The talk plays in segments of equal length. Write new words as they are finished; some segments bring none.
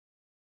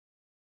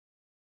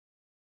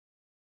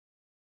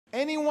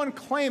Anyone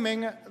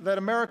claiming that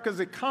America's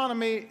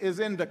economy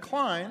is in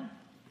decline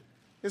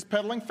is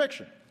peddling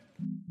fiction.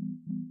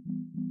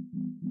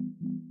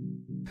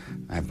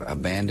 I've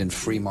abandoned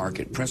free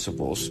market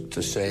principles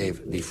to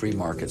save the free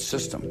market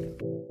system.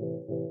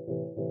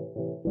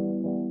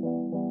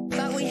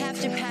 But we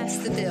have to pass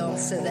the bill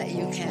so that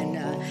you can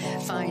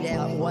find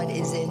out what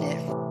is in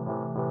it.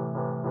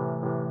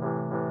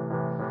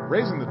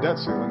 Raising the debt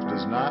ceilings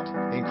does not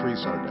increase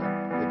our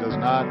debt. It does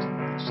not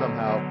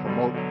somehow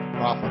promote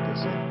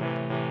profligacy.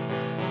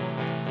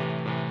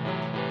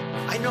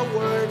 I know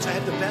words. I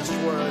have the best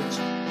words.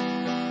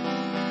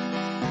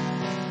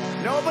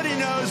 Nobody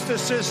knows the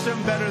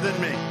system better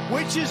than me,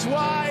 which is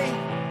why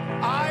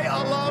I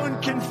alone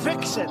can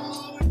fix it.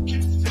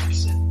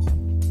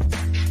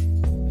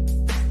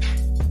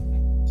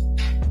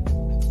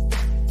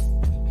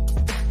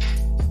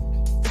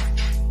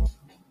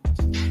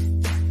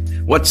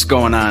 What's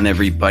going on,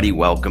 everybody?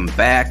 Welcome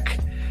back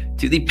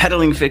to the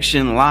Peddling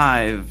Fiction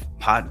Live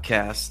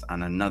podcast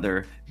on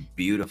another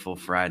beautiful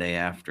Friday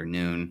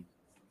afternoon.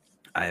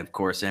 I, of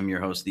course, am your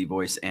host, the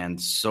voice and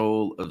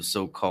soul of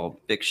so-called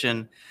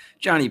fiction,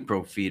 Johnny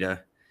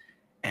Profita.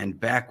 And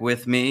back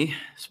with me,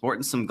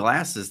 sporting some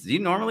glasses. Do you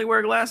normally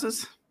wear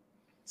glasses?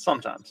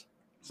 Sometimes.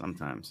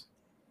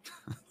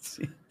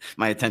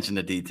 My attention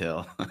to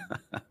detail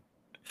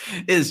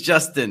is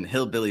Justin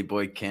Hillbilly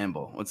Boy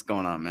Campbell. What's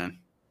going on, man?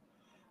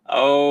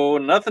 Oh,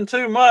 nothing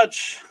too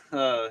much.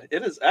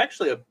 It is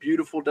actually a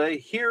beautiful day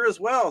here as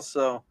well.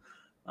 So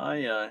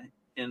I,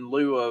 in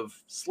lieu of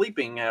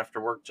sleeping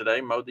after work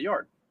today, mowed the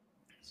yard.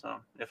 So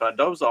if I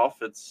doze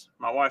off, it's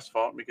my wife's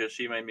fault because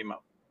she made me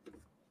mow.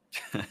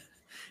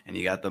 And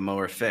you got the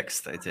mower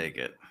fixed, I take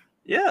it.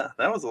 Yeah,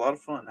 that was a lot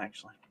of fun,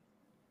 actually.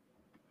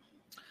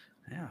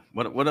 Yeah.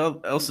 What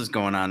else is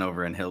going on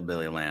over in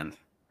Hillbilly Land?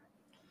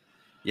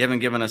 You haven't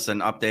given us an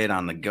update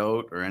on the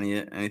goat or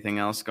anything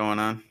else going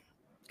on?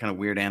 What kind of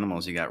weird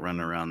animals you got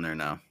running around there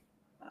now?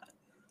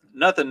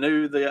 Nothing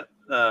new.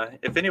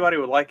 If anybody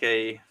would like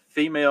a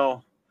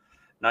female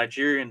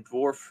Nigerian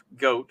dwarf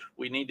goat,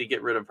 we need to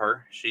get rid of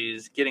her.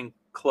 She's getting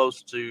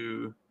close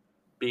to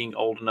being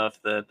old enough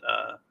that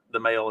the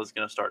male is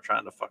going to start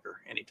trying to fuck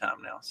her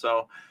anytime now.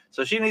 So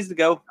she needs to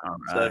go. All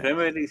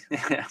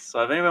right.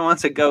 So if anybody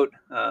wants a goat,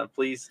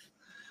 please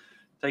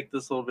take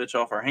this little bitch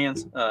off our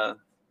hands.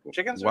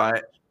 Chickens.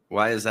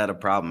 Why is that a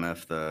problem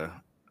if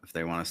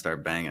they want to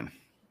start banging?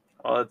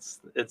 Well,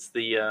 it's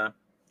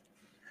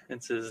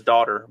his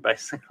daughter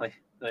basically.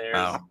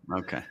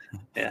 Okay.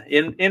 Yeah,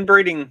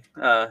 inbreeding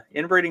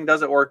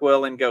doesn't work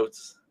well in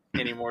goats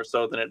any more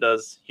so than it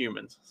does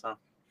humans. So,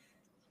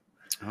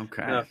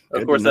 okay.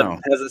 Of course,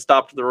 that hasn't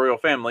stopped the royal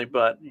family,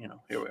 but here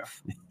we are.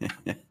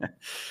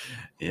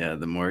 Yeah,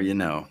 the more you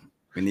know.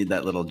 We need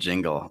that little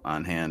jingle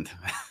on hand.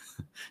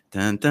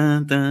 Dun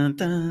dun dun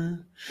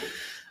dun.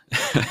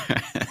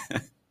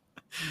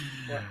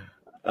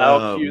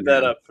 I'll cue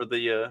that up for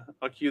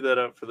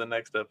the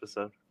next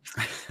episode.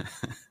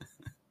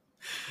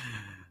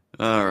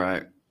 All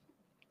right.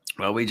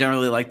 Well, we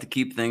generally like to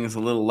keep things a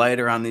little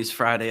lighter on these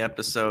Friday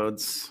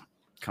episodes,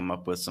 come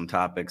up with some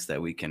topics that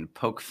we can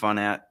poke fun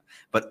at,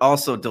 but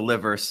also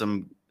deliver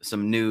some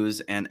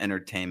news and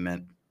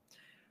entertainment.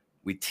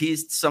 We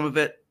teased some of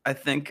it, I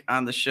think,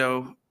 on the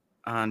show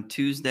on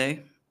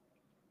Tuesday.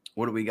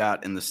 What do we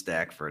got in the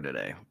stack for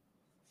today?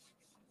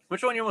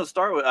 Which one you want to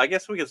start with? I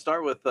guess we could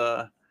start with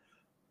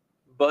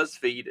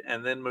BuzzFeed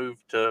and then move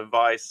to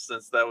Vice,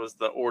 since that was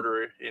the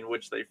order in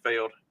which they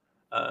failed.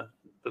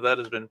 But that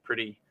has been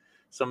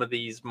some of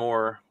these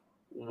more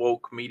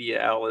woke media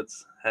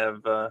outlets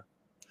have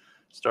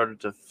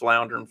started to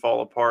flounder and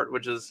fall apart,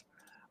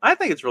 I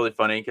think it's really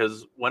funny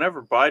because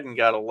whenever Biden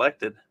got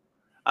elected,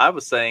 I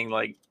was saying,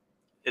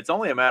 it's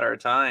only a matter of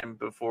time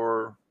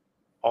before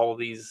all of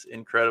these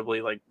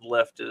incredibly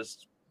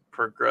leftist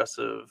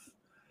progressive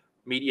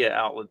media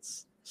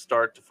outlets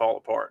start to fall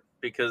apart,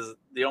 because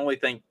the only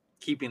thing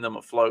keeping them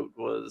afloat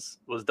was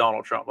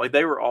Donald Trump.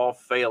 They were all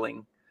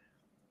failing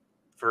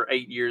for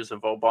 8 years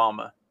of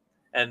Obama,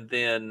 and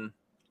then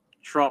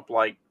Trump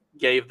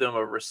gave them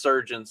a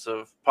resurgence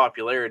of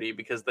popularity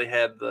because they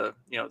had the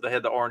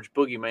orange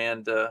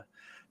boogeyman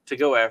to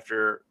go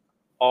after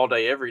all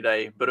day every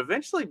day. But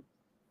eventually,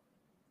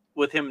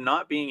 with him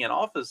not being in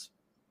office,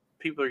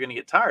 people are going to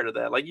get tired of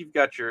that. You've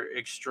got your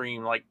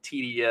extreme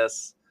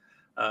TDS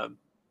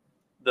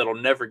that'll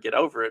never get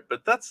over it,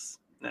 but that's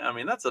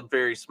a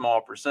very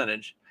small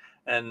percentage,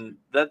 and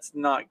that's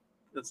not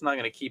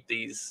going to keep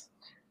these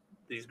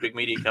big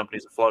media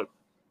companies afloat.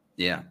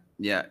 Yeah.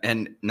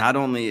 And not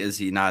only is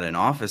he not in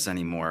office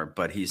anymore,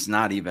 but he's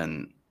not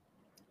even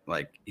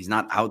he's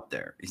not out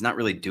there. He's not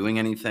really doing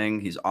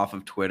anything. He's off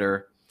of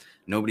Twitter.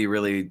 Nobody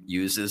really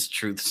uses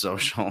Truth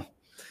Social.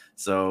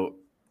 So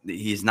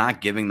he's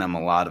not giving them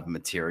a lot of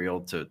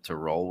material to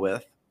roll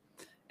with.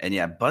 And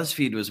yeah,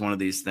 BuzzFeed was one of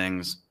these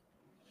things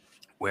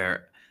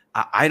where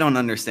I don't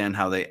understand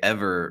how they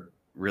ever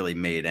really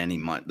made any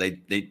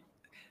money.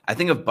 I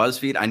think of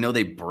BuzzFeed, I know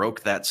they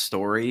broke that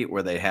story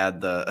where they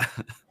had the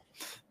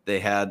they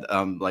had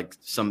like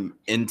some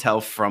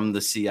intel from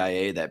the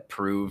CIA that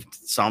proved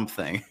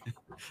something.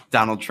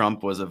 Donald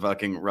Trump was a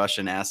fucking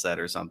Russian asset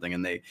or something,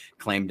 and they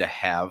claimed to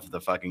have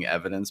the fucking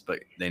evidence, but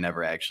they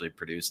never actually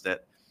produced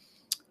it.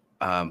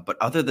 But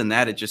other than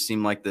that, it just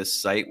seemed like this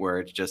site where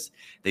it's just,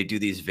 they do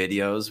these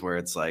videos where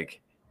it's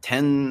like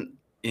 10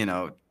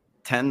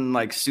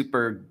 like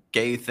super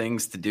gay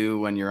things to do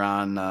when you're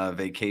on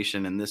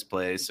vacation in this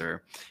place,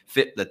 or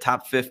fit the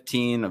top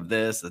 15 of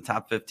this, the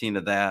top 15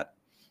 of that.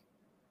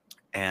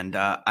 And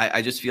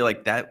I just feel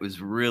like that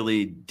was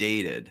really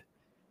dated.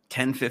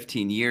 10,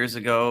 15 years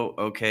ago,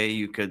 okay,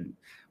 you could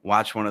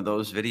watch one of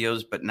those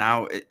videos, but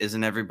now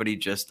isn't everybody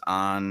just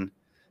on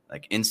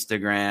like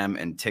Instagram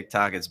and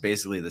TikTok? It's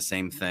basically the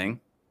same thing.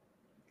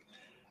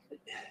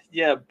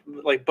 Yeah,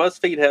 like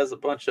BuzzFeed has a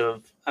bunch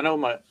of, I know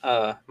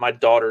my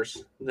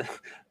daughters,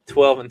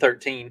 12 and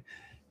 13,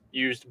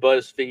 used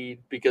BuzzFeed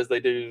because they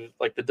do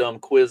like the dumb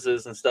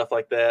quizzes and stuff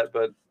like that,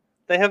 but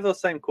they have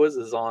those same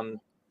quizzes on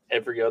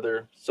every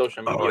other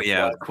social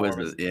media platform.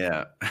 Quizzes,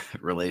 yeah.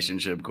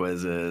 Relationship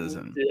quizzes,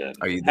 and yeah.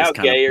 Are you how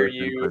gay are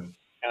you?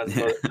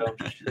 Dumb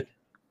shit.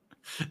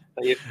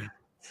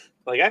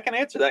 Like I can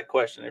answer that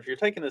question. If you're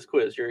taking this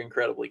quiz, you're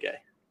incredibly gay.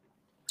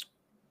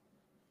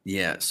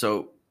 Yeah.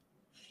 So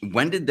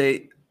when did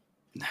they?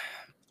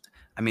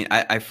 I mean,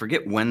 I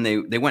forget when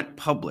they went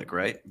public,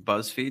 right?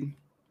 BuzzFeed.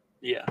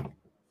 Yeah.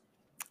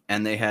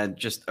 And they had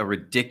just a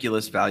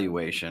ridiculous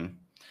valuation,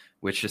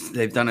 which is,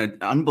 they've done an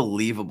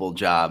unbelievable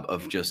job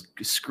of just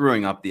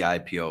screwing up the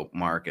IPO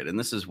market. And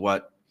this is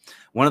one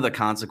of the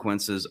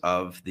consequences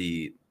of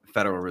the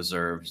Federal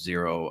Reserve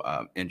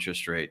zero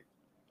interest rate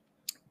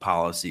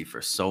policy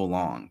for so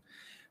long,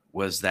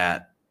 was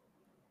that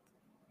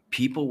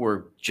people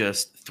were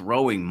just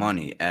throwing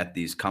money at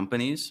these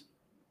companies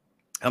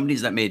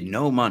that made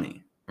no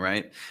money,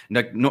 right?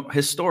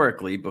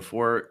 Historically,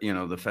 before,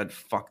 the Fed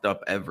fucked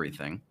up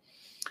everything,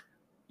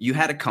 you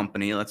had a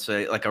company, let's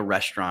say like a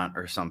restaurant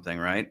or something,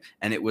 right?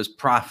 And it was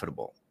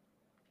profitable.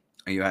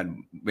 You had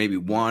maybe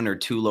one or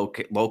two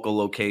local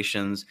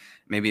locations.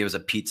 Maybe it was a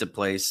pizza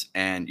place,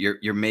 and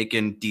you're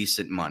making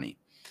decent money,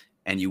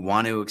 and you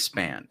want to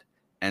expand.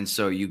 And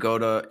so you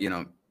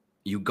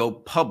go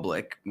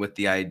public with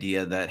the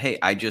idea that, hey,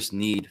 I just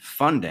need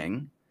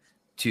funding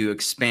to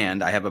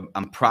expand.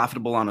 I'm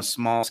profitable on a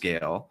small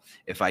scale.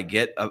 If I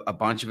get a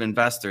bunch of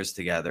investors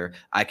together,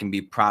 I can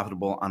be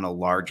profitable on a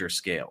larger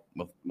scale.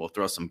 We'll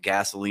throw some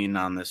gasoline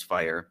on this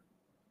fire,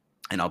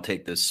 and I'll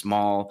take this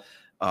small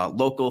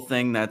local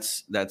thing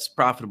that's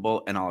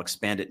profitable, and I'll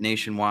expand it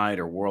nationwide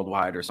or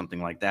worldwide or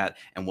something like that,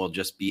 and we'll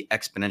just be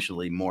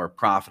exponentially more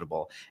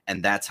profitable.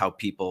 And that's how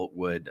people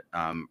would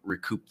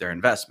recoup their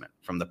investment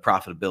from the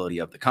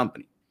profitability of the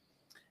company.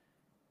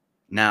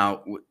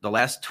 Now, the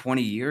last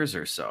 20 years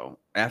or so,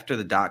 after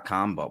the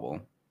dot-com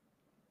bubble,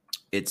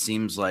 it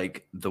seems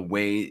like the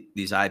way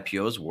these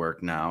IPOs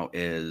work now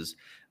is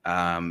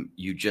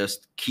you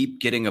just keep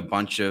getting a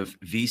bunch of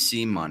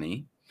VC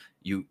money.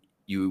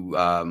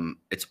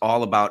 It's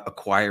all about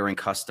acquiring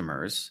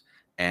customers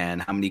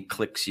and how many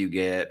clicks you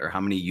get or how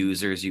many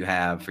users you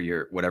have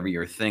for whatever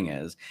your thing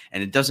is.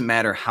 And it doesn't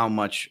matter how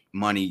much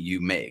money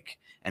you make.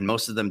 And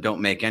most of them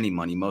don't make any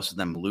money. Most of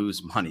them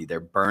lose money. They're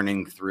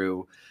burning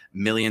through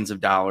millions of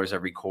dollars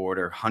every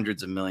quarter,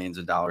 hundreds of millions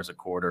of dollars a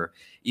quarter.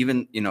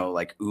 Even,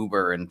 like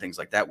Uber and things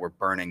like that were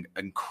burning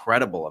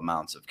incredible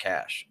amounts of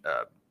cash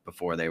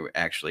before they were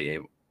actually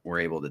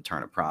able to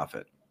turn a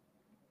profit.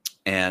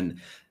 And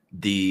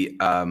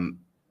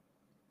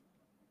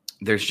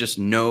there's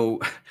no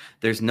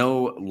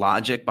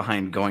logic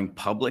behind going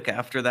public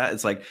after that.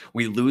 It's like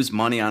we lose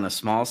money on a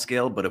small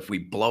scale, but if we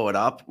blow it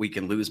up, we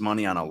can lose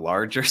money on a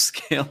larger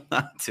scale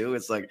too.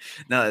 It's like,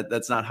 no,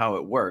 that's not how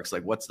it works.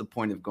 Like, what's the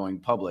point of going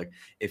public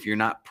if you're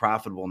not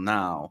profitable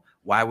now?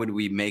 Why would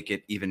we make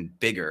it even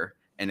bigger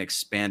and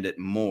expand it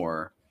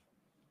more?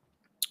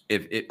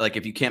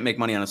 If you can't make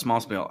money on a small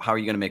scale, how are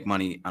you going to make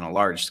money on a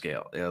large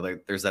scale?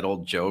 Like there's that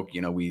old joke,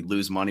 we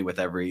lose money with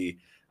every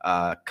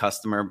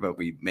customer, but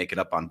we make it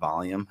up on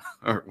volume,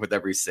 or with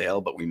every sale,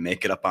 but we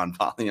make it up on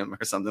volume,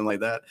 or something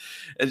like that.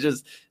 It's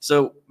just,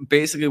 so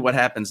basically what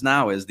happens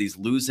now is these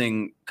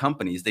losing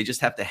companies, they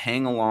just have to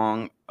hang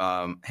around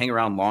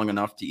long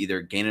enough to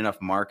either gain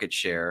enough market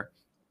share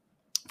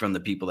from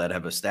the people that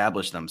have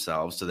established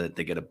themselves so that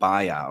they get a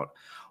buyout,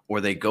 or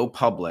they go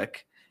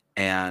public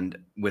and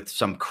with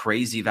some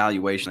crazy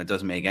valuation that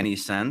doesn't make any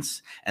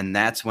sense. And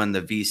that's when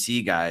the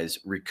VC guys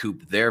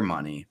recoup their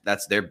money.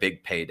 That's their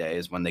big payday,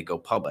 is when they go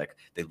public.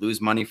 They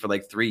lose money for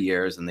like 3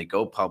 years and they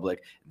go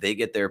public, they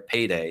get their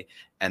payday.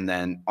 And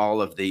then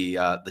all of the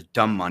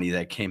dumb money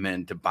that came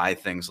in to buy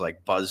things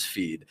like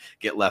BuzzFeed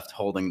get left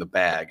holding the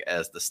bag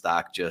as the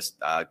stock just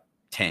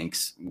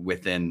tanks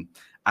within,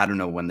 I don't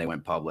know when they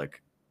went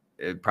public,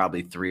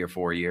 probably 3 or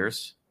 4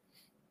 years.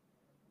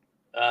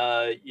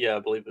 Yeah, I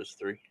believe it was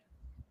 3.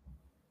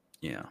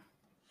 Yeah.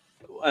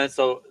 And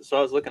so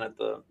I was looking at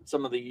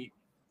some of the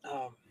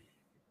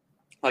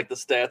like the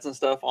stats and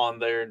stuff on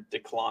their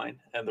decline,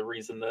 and the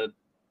reason that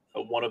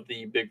one of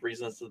the big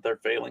reasons that they're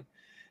failing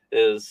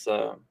is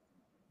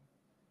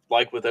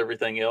like with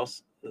everything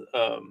else,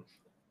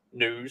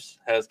 news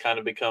has kind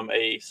of become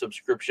a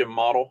subscription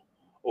model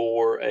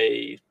or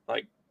a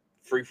like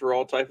free for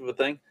all type of a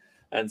thing.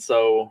 And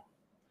so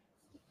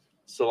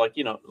like,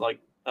 like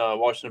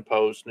Washington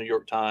Post, New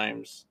York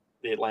Times,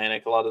 the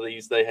Atlantic, a lot of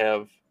these, they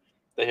have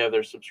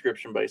their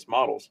subscription based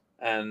models,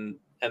 and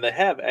they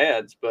have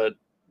ads, but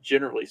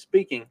generally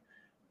speaking,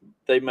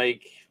 they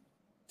make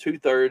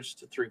 2/3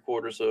 to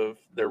 3/4 of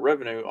their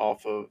revenue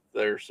off of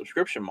their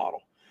subscription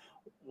model.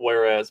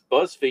 Whereas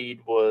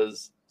BuzzFeed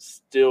was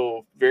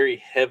still very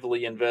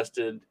heavily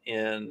invested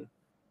in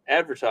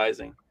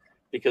advertising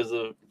because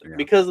of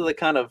the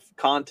kind of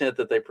content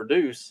that they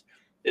produce.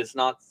 It's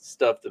not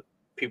stuff that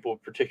people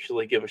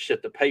particularly give a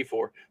shit to pay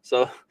for.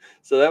 So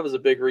that was a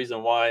big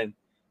reason why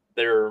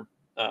they're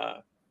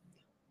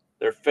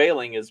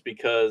failing, is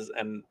because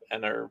and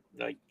are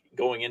like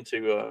going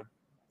into a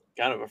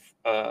kind of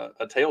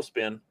a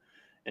tailspin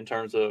in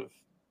terms of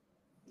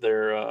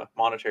their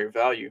monetary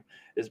value,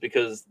 is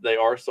because they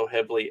are so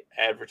heavily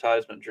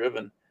advertisement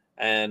driven,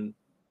 and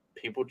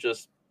people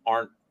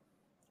aren't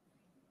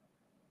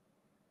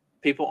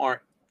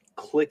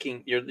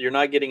clicking. You're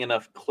not getting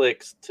enough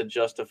clicks to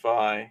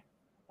justify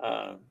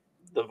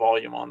the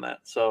volume on that.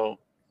 So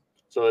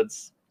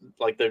it's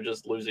like they're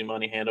just losing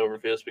money hand over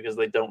fist because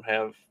they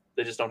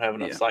just don't have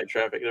enough site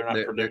traffic.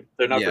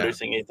 They're not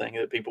producing anything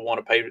that people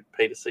want to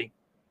pay to see.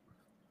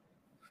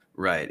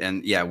 Right.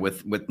 And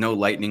with no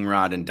lightning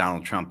rod and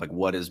Donald Trump, like,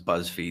 what is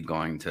BuzzFeed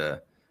going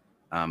to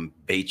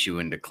bait you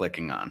into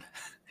clicking on?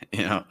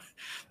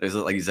 There's,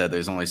 like you said,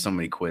 there's only so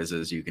many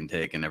quizzes you can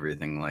take and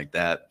everything like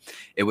that.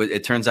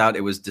 It turns out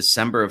it was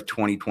December of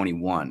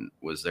 2021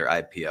 was their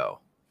IPO.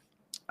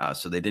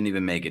 So they didn't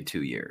even make it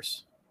 2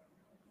 years.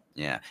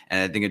 Yeah.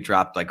 And I think it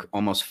dropped like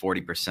almost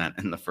 40%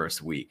 in the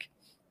first week.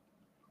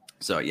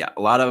 So yeah,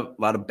 a lot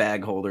of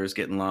bag holders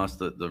getting lost,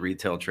 the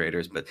retail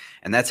traders,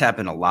 and that's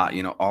happened a lot.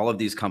 All of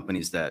these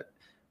companies that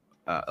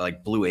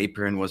like Blue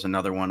Apron was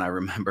another one I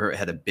remember,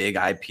 had a big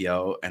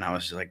IPO, and I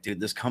was just like,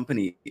 dude, this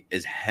company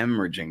is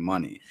hemorrhaging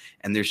money,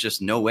 and there's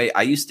just no way.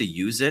 I used to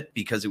use it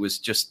because it was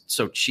just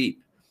so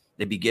cheap.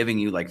 They'd be giving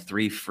you like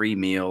 3 free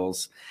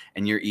meals,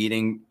 and you're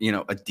eating,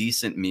 a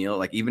decent meal.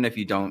 Like, even if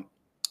you don't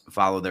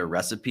follow their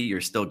recipe,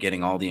 you're still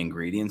getting all the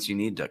ingredients you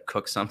need to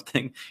cook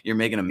something. You're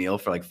making a meal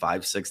for like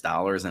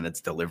 $5-6 and it's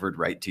delivered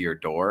right to your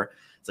door.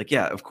 It's like,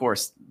 yeah, of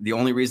course. The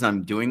only reason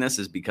I'm doing this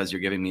is because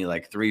you're giving me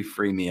like 3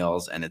 free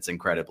meals and it's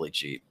incredibly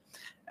cheap.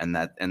 And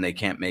they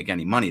can't make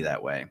any money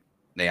that way.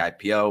 They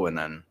IPO, and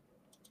then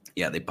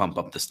they pump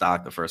up the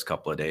stock the first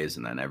couple of days,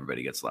 and then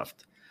everybody gets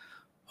left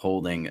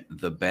holding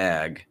the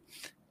bag.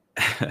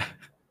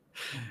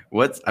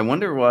 I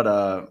wonder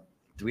what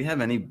do we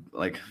have any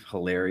like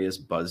hilarious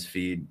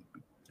BuzzFeed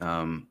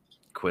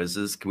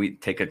quizzes? Can we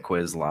take a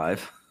quiz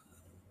live?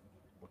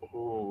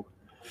 Ooh.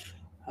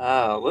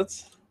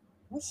 Let's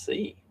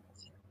see.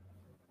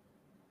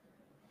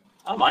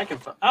 I might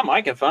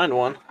can find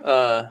one.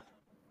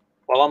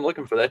 While I'm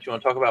looking for that, you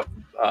want to talk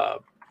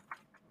about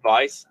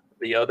Vice,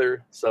 the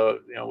other? So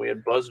we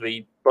had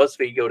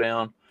BuzzFeed go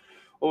down.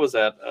 What was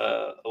that?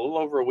 A little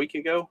over a week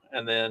ago,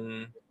 and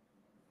then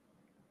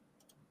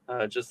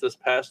just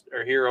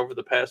over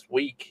the past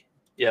week.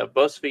 Yeah,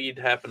 BuzzFeed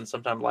happened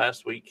sometime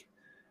last week.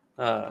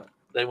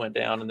 They went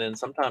down, and then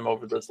sometime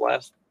over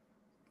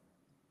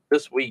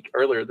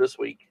earlier this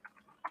week,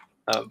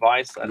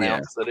 Vice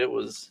announced that it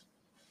was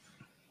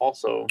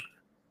also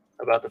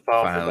about to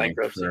file for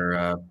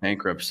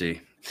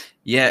bankruptcy.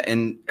 Yeah,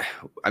 and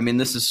I mean,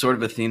 this is sort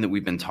of a theme that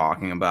we've been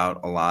talking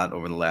about a lot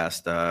over the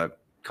last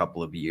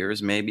couple of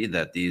years, maybe,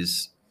 that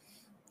these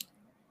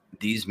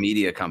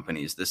media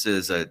companies, this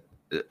is an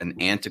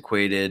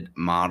antiquated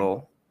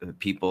model.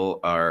 People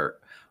are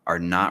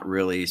not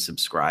really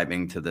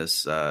subscribing to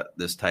this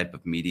type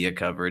of media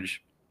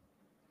coverage,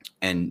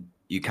 and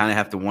you kind of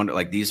have to wonder,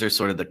 like, these are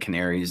sort of the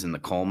canaries in the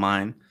coal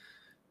mine.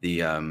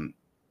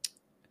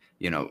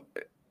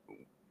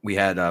 We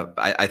had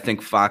I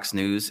think Fox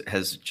News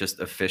has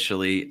just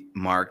officially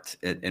marked,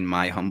 in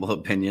my humble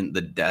opinion,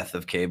 the death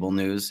of cable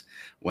news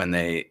when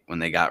they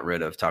got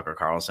rid of Tucker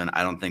Carlson.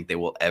 I don't think they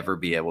will ever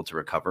be able to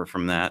recover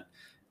from that.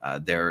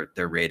 Their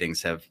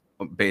ratings have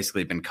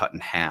basically been cut in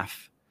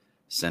half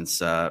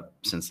since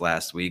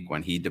last week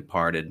when he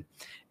departed,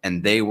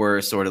 and they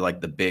were sort of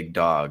like the big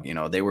dog.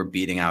 They were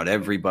beating out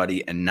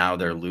everybody, and now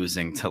they're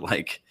losing to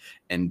like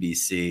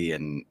NBC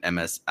and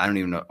MS. I don't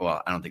even know.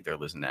 Well, I don't think they're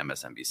losing to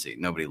MSNBC.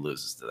 Nobody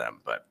loses to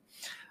them, but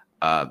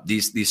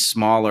these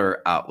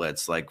smaller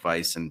outlets like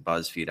Vice and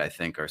BuzzFeed, I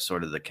think, are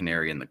sort of the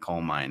canary in the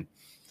coal mine,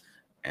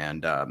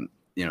 and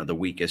the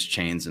weakest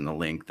chains in the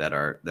link that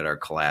are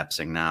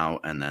collapsing now,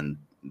 and then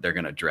they're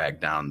going to drag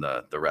down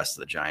the rest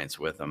of the giants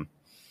with them.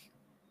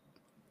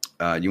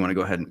 You want to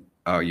go ahead and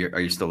are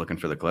you still looking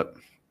for the clip?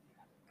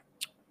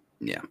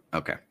 Yeah.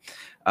 Okay.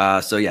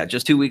 So yeah,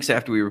 just 2 weeks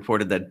after we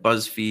reported that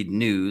BuzzFeed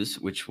News,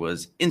 which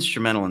was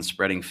instrumental in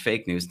spreading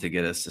fake news to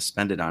get us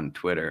suspended on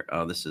Twitter.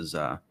 Oh, this is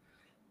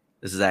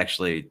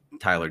actually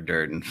Tyler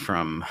Durden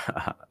from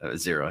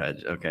Zero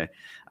Hedge. Okay.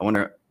 I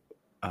wonder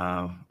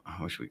I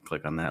wish we could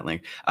click on that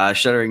link.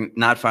 Shuttering,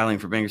 not filing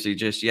for bankruptcy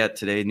just yet.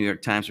 Today, New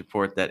York Times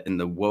report that in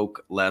the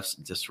woke left's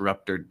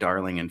disruptor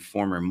darling and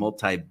former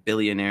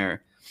multi-billion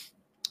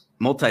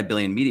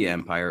media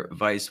empire,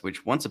 Vice,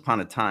 which once upon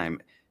a time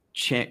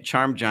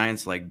charmed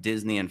giants like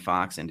Disney and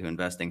Fox into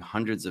investing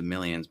hundreds of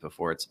millions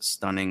before its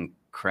stunning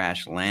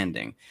crash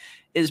landing,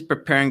 is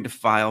preparing to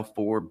file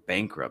for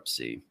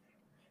bankruptcy.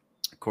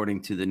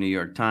 According to the New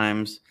York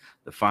Times,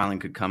 the filing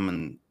could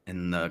come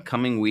in the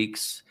coming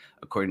weeks,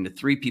 according to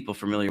 3 people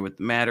familiar with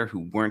the matter who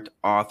weren't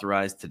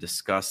authorized to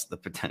discuss the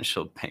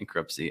potential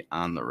bankruptcy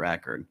on the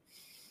record.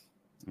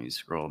 Let me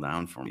scroll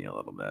down for me a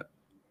little bit.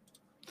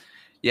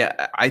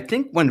 Yeah, I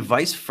think when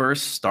Vice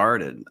first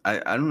started, I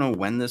don't know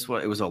when this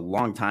was. It was a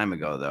long time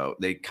ago, though.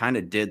 They kind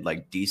of did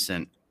like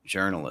decent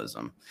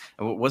journalism.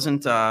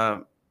 Wasn't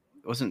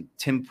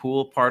Tim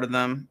Pool part of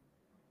them?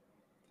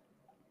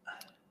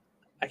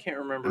 I can't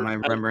remember. Am I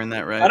remembering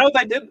that right? I know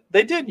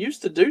they did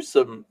used to do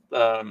some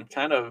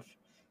kind of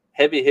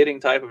heavy hitting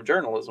type of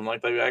journalism.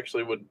 Like they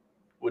actually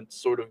would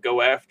sort of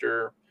go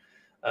after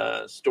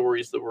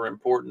stories that were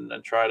important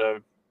and try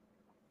to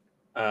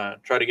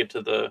get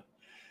to the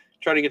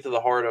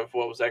heart of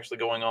what was actually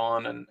going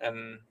on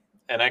and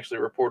actually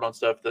report on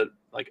stuff that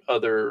like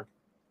other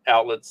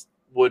outlets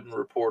wouldn't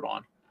report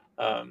on.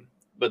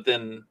 But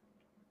then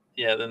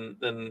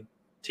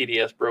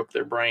TDS broke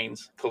their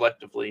brains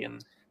collectively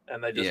and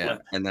they just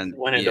went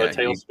into a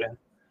tailspin.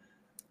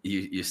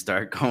 You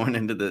start going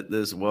into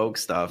this woke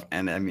stuff,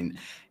 and I mean,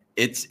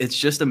 it's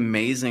just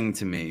amazing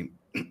to me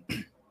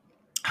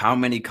how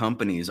many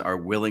companies are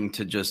willing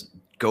to just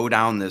go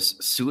down this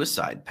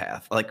suicide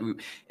path. Like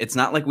it's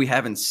not like we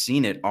haven't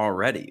seen it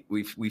already.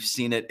 We've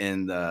seen it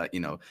in the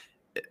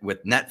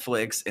with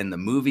Netflix, in the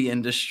movie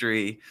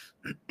industry.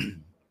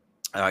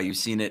 You've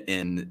seen it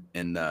in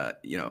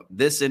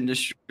this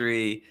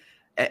industry.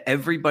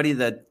 Everybody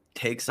that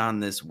takes on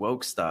this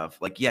woke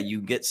stuff, like, yeah, you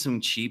get some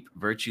cheap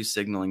virtue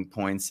signaling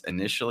points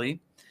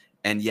initially.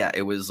 And yeah,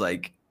 it was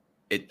like,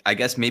 I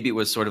guess maybe it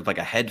was sort of like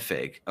a head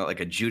fake, like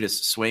a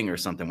Judas swing or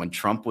something. When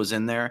Trump was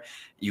in there,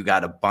 you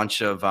got a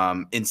bunch of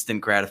instant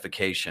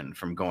gratification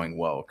from going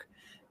woke.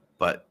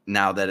 But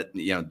now that,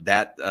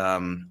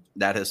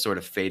 that has sort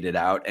of faded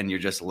out and you're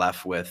just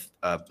left with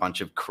a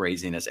bunch of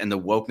craziness, and the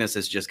wokeness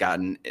has just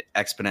gotten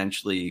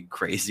exponentially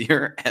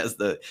crazier as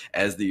the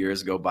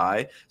years go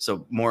by.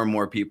 So more and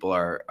more people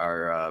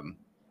are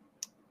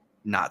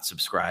not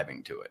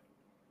subscribing to it.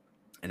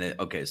 And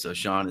okay, so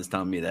Sean is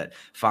telling me that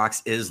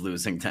Fox is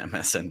losing to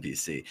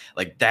MSNBC.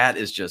 Like, that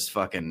is just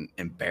fucking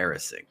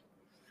embarrassing.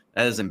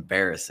 That is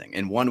embarrassing.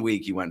 In 1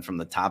 week, you went from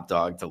the top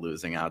dog to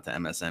losing out to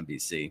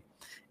MSNBC.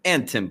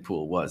 And Tim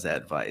Pool was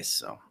at Vice,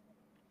 so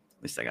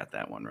at least I got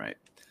that one right.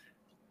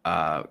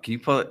 Can you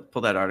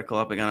pull that article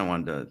up again? I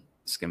wanted to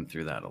skim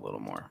through that a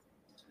little more.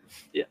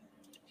 Yeah.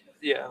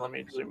 Let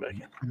me zoom back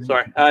in.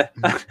 Sorry,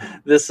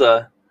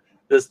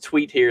 this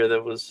tweet here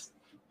that was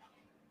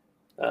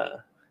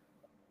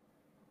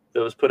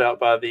put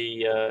out by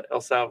the El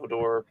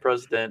Salvador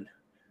president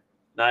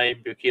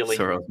Nayib Bukele.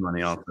 Soros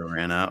money also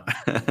ran out.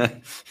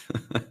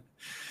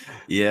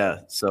 Yeah.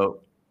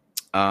 So.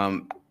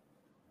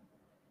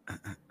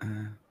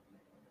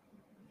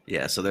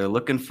 So they're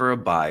looking for a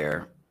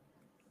buyer.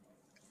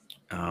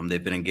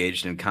 They've been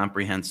engaged in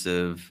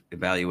comprehensive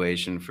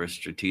evaluation for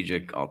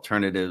strategic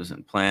alternatives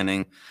and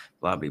planning,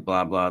 blah, blah,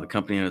 blah, blah. The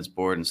company and its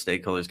board and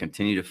stakeholders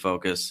continue to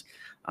focus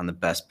on the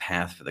best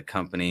path for the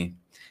company.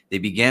 They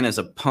began as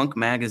a punk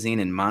magazine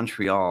in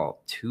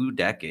Montreal 2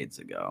 decades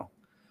ago.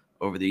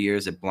 Over the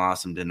years, it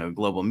blossomed into a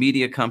global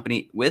media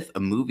company with a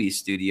movie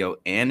studio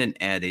and an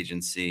ad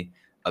agency,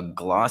 a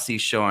glossy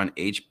show on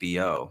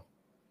HBO.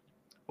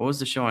 What was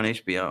the show on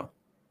HBO?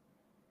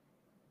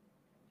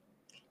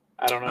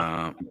 I don't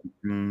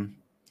know.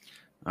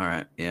 All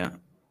right. Yeah.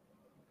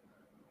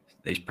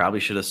 They probably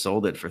should have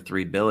sold it for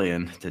 $3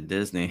 billion to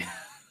Disney.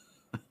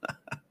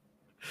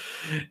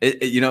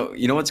 You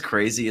know what's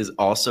crazy is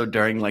also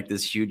during like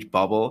this huge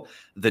bubble,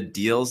 the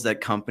deals that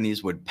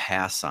companies would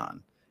pass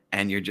on,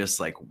 and you're just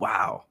like,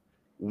 wow,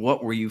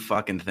 what were you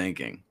fucking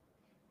thinking?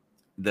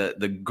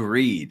 The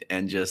greed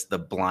and just the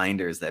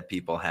blinders that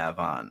people have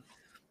on.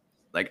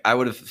 Like, I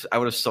would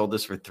have sold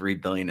this for $3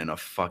 billion in a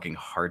fucking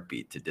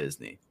heartbeat to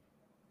Disney.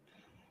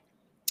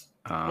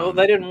 Well,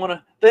 they didn't want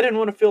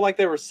to feel like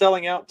they were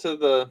selling out to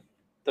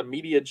the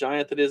media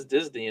giant that is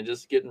Disney and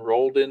just getting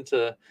rolled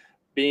into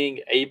being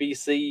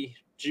ABC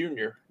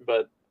Junior.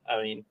 But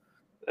I mean,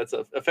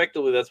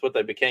 effectively that's what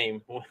they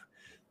became.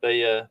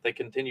 They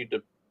continued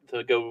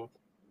to go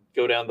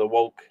down the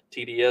woke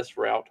TDS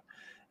route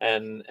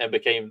and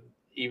became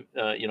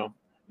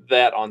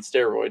that on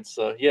steroids.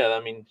 So yeah,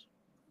 I mean,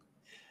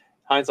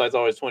 hindsight's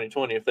always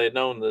 20/20. If they had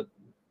known that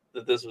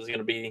this was going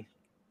to be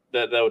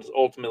that was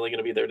ultimately going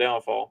to be their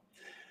downfall,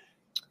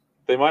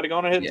 they might have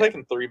gone ahead and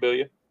taken $3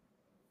 billion.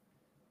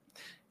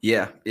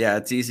 Yeah,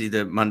 it's easy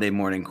to Monday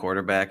morning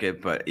quarterback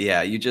it, but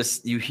yeah, you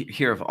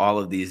hear of all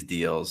of these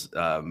deals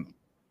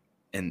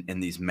in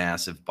these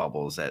massive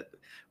bubbles that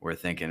we're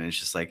thinking. And it's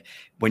just like,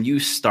 when you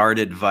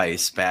started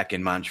Vice back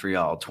in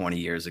Montreal 20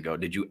 years ago,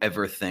 did you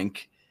ever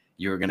think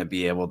you were going to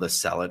be able to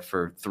sell it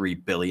for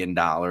 $3 billion in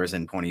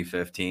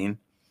 2015?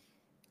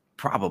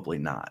 Probably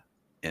not.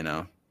 You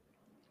know,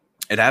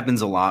 it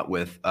happens a lot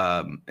with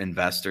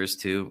investors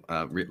too,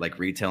 like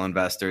retail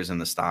investors in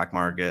the stock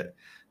market.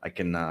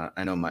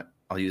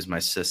 I'll use my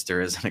sister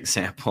as an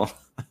example.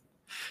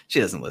 She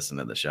doesn't listen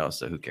to the show,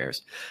 so who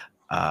cares?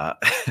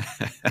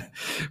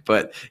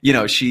 But you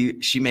know,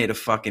 she made a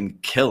fucking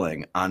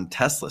killing on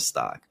Tesla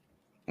stock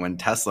when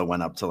Tesla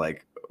went up to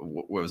like,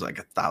 what was like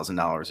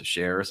 $1,000 a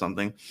share or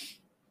something,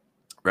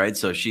 right?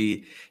 So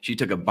she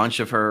took a bunch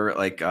of her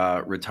like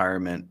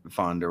retirement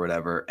fund or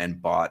whatever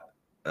and bought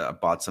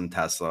some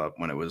Tesla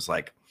when it was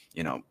like,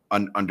 you know,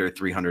 under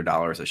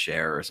 $300 a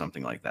share or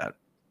something like that,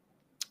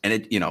 and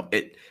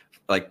it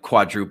like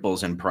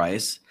quadruples in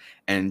price,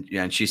 and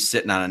she's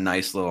sitting on a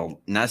nice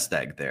little nest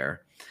egg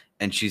there.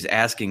 And she's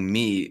asking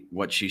me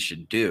what she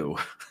should do.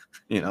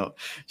 You know,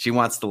 she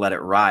wants to let it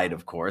ride,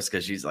 of course,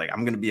 because she's like,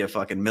 I'm going to be a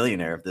fucking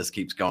millionaire if this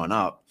keeps going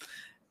up.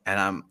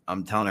 And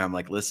I'm telling her, I'm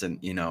like, listen,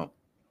 you know,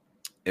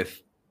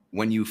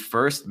 when you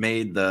first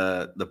made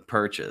the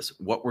purchase,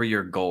 what were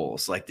your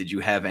goals? Like, did you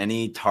have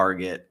any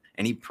target,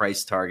 any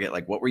price target?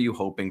 Like, what were you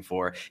hoping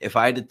for? If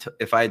I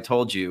had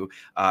told you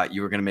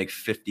you were going to make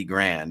 50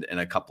 grand in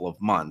a couple of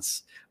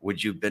months,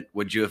 would you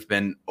have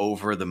been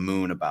over the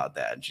moon about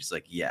that? And she's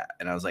like, yeah.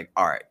 And I was like,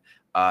 all right.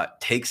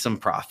 Take some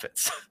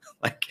profits,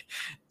 like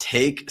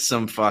take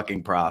some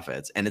fucking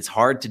profits. And it's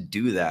hard to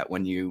do that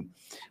when you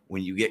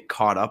get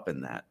caught up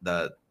in that.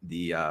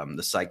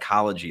 The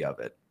psychology of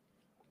it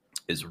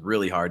is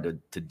really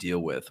hard to deal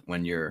with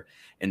when you're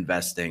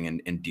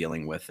investing and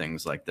dealing with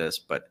things like this.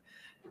 But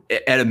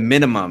at a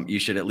minimum, you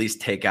should at least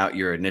take out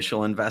your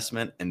initial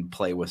investment and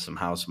play with some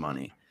house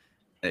money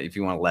if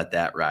you want to let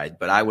that ride.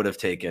 But I would have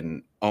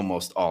taken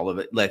almost all of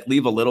it, like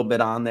leave a little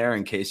bit on there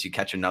in case you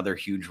catch another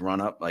huge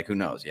run up. Like, who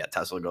knows? Yeah,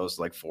 Tesla goes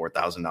to like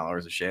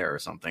 $4,000 a share or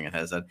something. It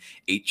has an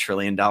 $8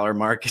 trillion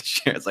market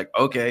share. It's like,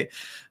 okay,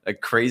 like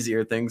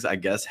crazier things, I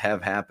guess,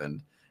 have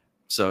happened.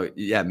 So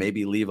yeah,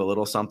 maybe leave a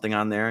little something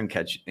on there in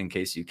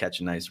case you catch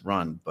a nice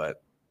run.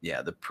 But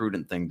yeah, the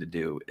prudent thing to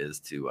do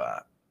is to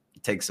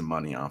take some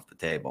money off the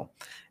table.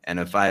 And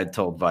if I had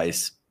told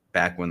Vice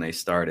back when they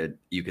started,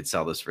 you could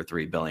sell this for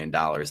 $3 billion,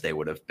 they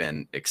would have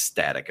been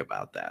ecstatic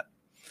about that.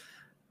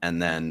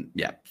 And then,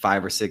 yeah,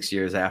 5 or 6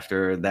 years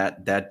after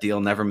that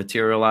deal never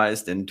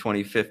materialized in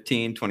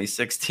 2015,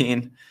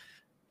 2016,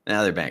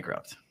 now they're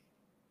bankrupt.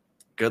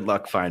 Good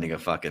luck finding a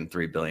fucking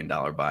 $3 billion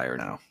buyer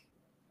now.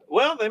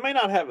 Well, they may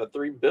not have a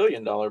 $3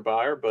 billion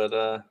buyer,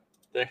 but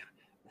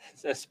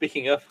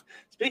speaking of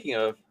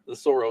the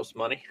Soros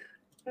money,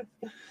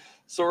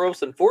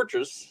 Soros and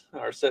Fortress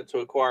are set to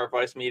acquire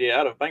Vice Media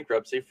out of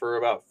bankruptcy for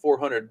about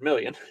 $400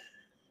 million.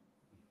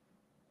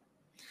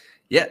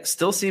 Yeah,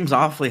 still seems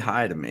awfully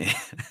high to me.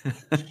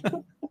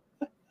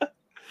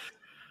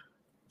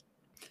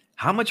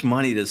 How much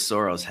money does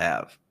Soros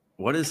have?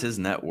 What is his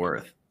net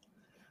worth?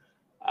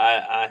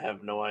 I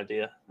have no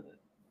idea.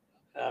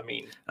 I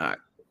mean,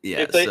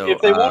 yeah. If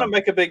they want to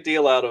make a big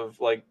deal out of,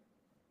 like,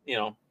 you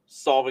know,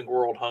 solving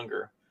world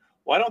hunger,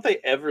 why don't they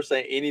ever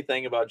say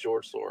anything about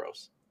George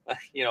Soros?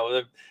 You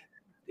know,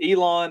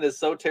 Elon is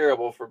so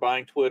terrible for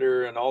buying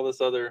Twitter and all this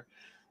other,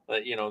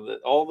 you know,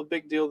 all the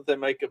big deal that they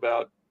make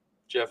about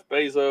Jeff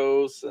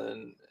Bezos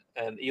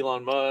and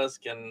Elon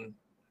Musk and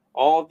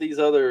all of these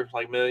other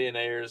like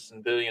millionaires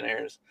and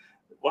billionaires.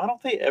 Why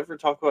don't they ever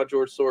talk about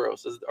George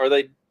Soros?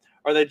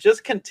 Are they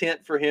just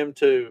content for him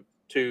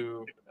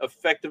to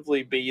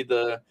effectively be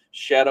the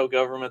shadow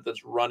government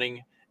that's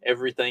running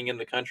everything in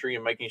the country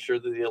and making sure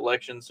that the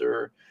elections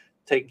are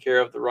taken care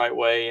of the right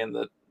way, and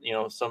that, you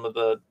know, some of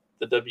the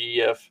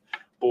WEF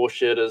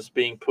bullshit is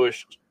being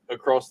pushed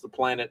across the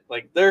planet?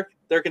 Like, they're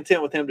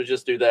content with him to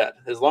just do that.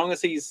 As long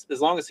as he's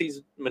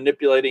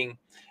manipulating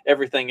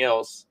everything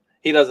else,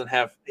 he doesn't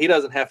have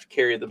to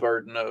carry the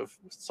burden of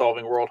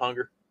solving world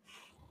hunger.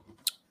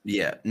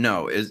 Yeah,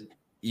 no,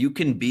 you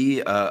can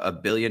be a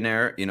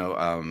billionaire. You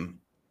know,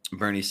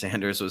 Bernie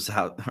Sanders was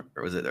out,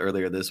 or was it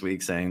earlier this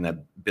week, saying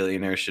that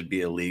billionaires should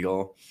be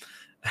illegal.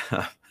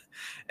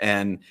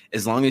 And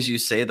as long as you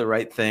say the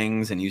right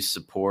things and you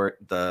support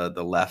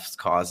the left's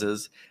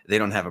causes, they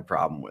don't have a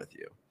problem with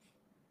you.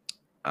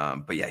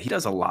 But yeah, he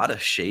does a lot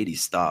of shady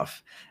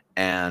stuff,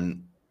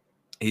 and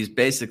he's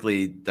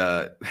basically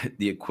the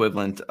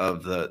equivalent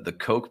of the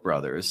Koch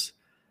brothers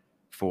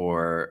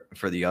for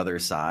the other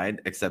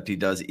side, except he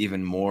does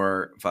even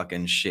more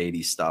fucking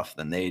shady stuff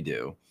than they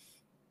do.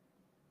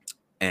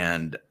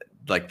 And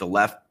like the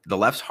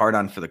left's hard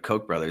on for the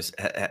Koch brothers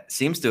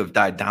seems to have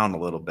died down a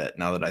little bit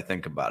now that I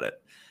think about it.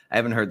 I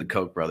haven't heard the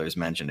Koch brothers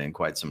mentioned in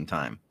quite some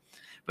time,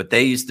 but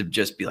they used to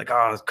just be like,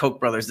 oh, Koch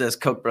brothers this,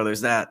 Koch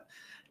brothers that.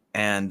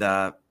 And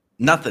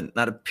nothing,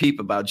 not a peep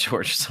about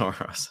George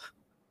Soros.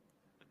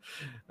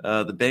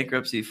 The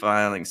bankruptcy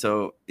filing.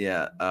 So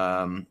yeah,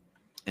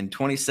 in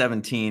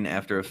 2017,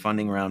 after a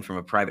funding round from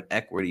a private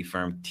equity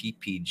firm,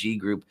 TPG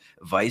Group,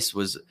 Vice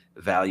was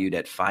valued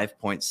at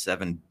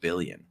 $5.7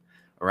 billion,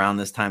 Around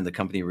this time, the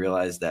company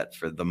realized that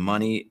for the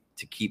money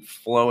to keep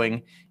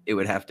flowing, it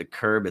would have to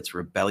curb its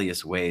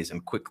rebellious ways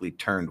and quickly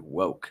turned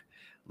woke,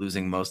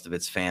 losing most of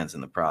its fans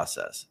in the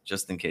process.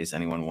 Just in case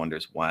anyone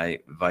wonders why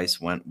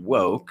Vice went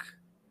woke,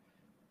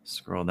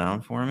 scroll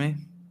down for me.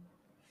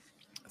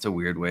 It's a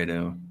weird way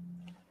to...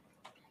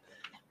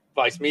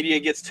 Vice Media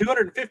gets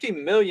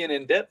 $250 million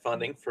in debt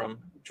funding from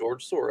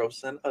George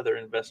Soros and other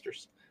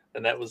investors,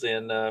 and that was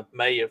in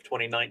May of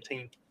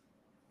 2019.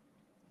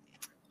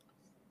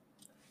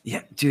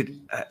 Yeah,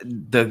 dude,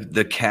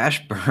 the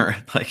cash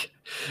burn, like,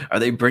 are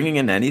they bringing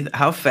in anything?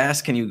 How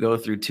fast can you go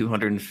through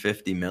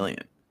 250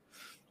 million?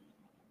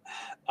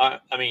 I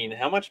mean,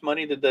 how much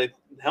money did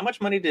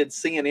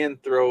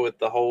CNN throw at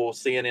the whole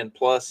CNN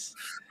Plus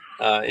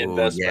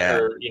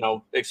investment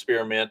or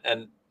experiment,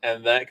 and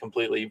that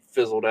completely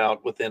fizzled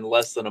out within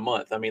less than a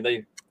month? I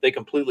mean, they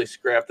completely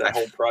scrapped that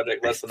whole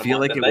project less than a month. I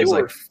feel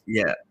like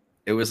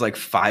it was like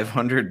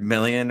 500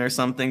 million or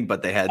something,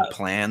 but they had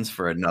plans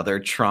for another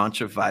tranche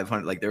of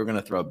 500. Like they were going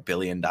to throw $1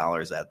 billion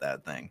at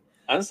that thing.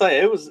 I'd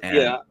say it was,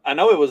 I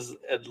know it was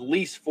at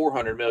least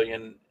 400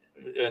 million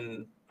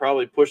and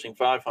probably pushing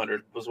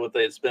 500 was what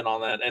they had spent on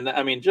that. And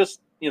I mean,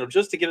 just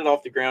to get it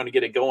off the ground, to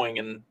get it going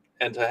and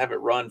to have it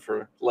run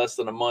for less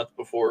than a month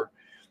before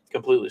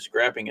completely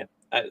scrapping it.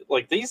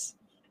 Like these,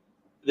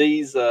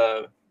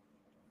 I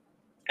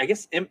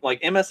guess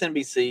like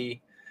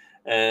MSNBC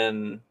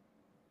and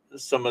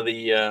some of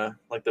the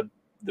like the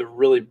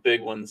really big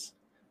ones,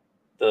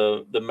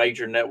 the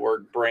major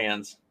network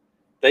brands,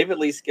 they've at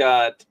least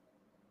got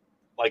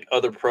like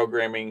other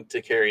programming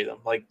to carry them.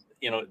 Like,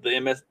 the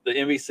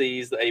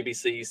NBCs, the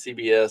ABCs,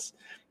 CBS,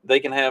 they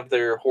can have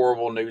their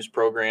horrible news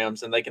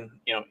programs, and they can,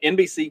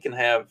 NBC can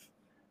have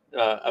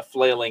a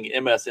flailing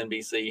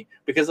MSNBC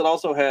because it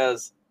also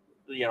has,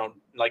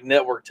 like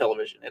network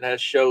television. It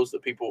has shows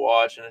that people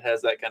watch, and it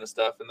has that kind of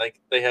stuff, and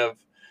they have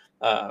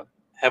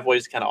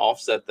ways to kind of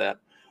offset that.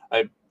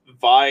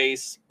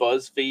 Vice,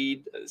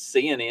 BuzzFeed,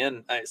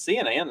 CNN.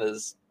 CNN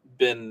has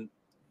been.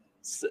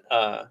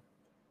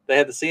 They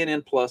had the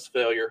CNN Plus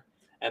failure,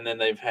 and then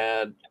they've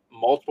had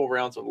multiple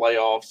rounds of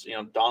layoffs.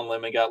 Don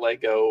Lemon got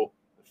let go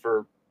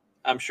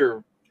I'm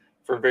sure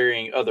for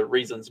varying other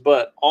reasons,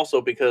 but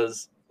also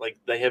because like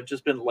they have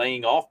just been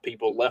laying off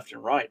people left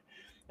and right.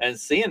 And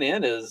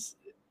CNN is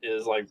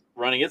like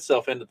running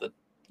itself into the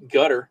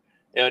gutter.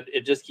 And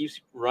it just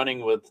keeps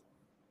running with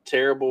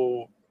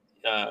terrible,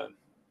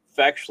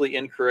 factually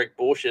incorrect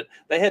bullshit.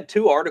 They had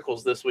 2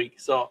 articles this week,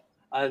 so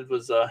I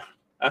was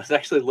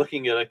actually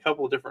looking at a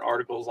couple of different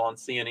articles on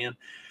CNN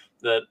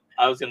that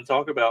I was going to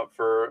talk about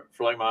for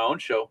like my own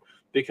show,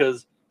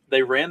 because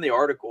they ran the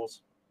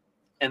articles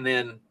and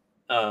then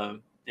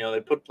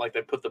they put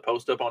the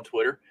post up on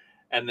Twitter,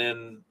 and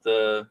then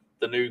the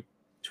new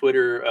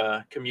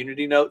Twitter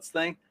community notes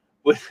thing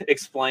would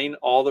explain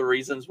all the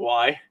reasons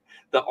why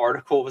the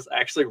article was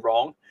actually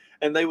wrong,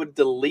 and they would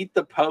delete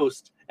the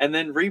post and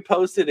then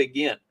repost it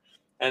again,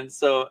 and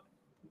so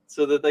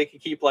that they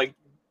could keep like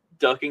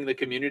ducking the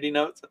community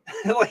notes.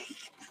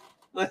 It's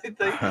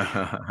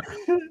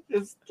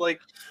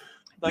like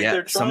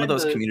they're trying some of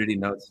those community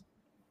notes.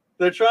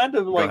 They're trying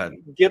to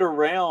get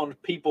around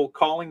people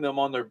calling them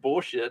on their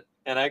bullshit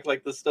and act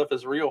like this stuff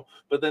is real.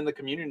 But then the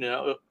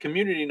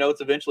community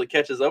notes eventually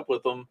catches up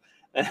with them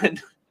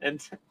and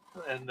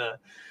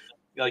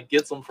like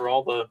gets them for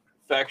all the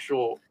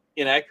factual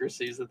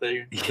inaccuracies that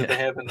they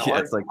have in the article.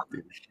 It's like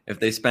if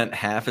they spent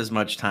half as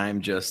much time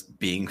just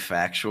being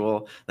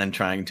factual than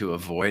trying to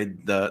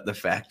avoid the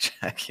fact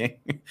checking,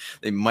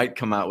 they might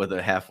come out with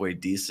a halfway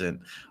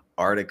decent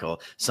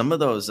article. Some of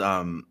those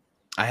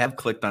I have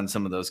clicked on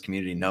some of those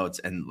community notes,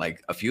 and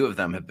like a few of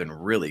them have been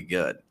really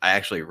good. I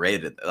actually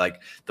rated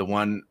like the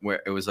one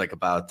where it was like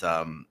about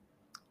I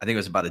think it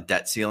was about a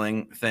debt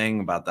ceiling thing,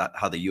 about that,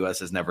 how the U.S.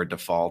 has never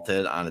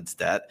defaulted on its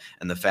debt.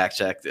 And the fact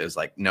check is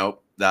like,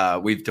 nope,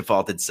 we've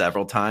defaulted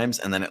several times.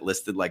 And then it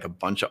listed like a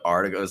bunch of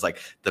articles, like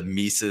the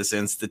Mises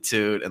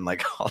Institute and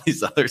like all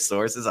these other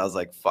sources. I was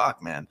like,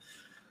 fuck, man,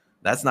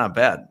 that's not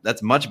bad.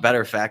 That's much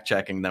better fact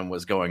checking than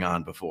was going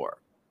on before.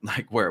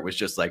 Like where it was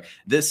just like,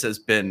 this has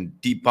been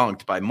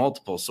debunked by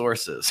multiple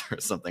sources or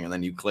something. And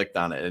then you clicked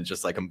on it and it's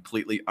just like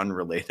completely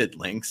unrelated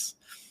links.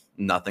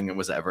 Nothing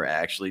was ever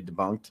actually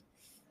debunked.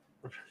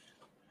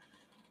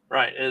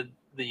 Right.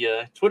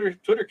 The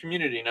Twitter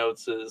community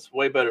notes is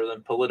way better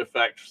than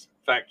PolitiFact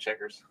fact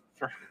checkers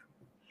for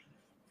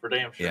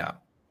damn sure. Yeah.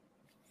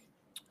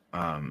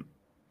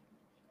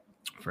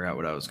 Forgot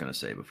what I was going to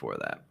say before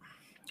that.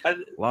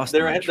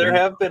 There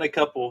have been a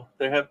couple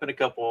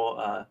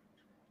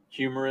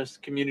humorous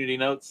community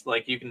notes.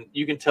 Like you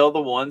can tell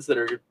the ones that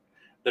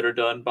are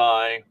done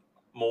by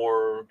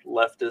more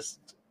leftist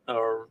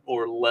or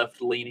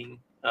left leaning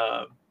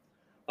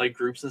like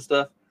groups and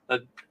stuff.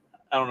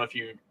 I don't know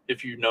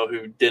if you know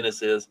who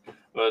Dennis is,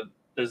 but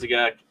there's a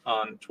guy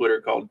on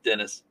Twitter called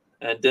Dennis,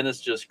 and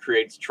Dennis just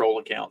creates troll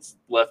accounts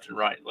left and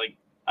right. Like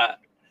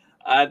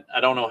I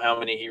don't know how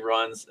many he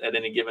runs at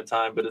any given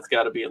time, but it's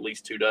got to be at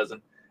least 24.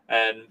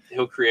 And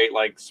he'll create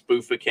like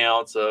spoof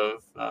accounts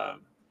of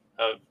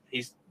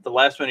he's the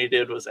last one he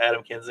did was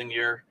Adam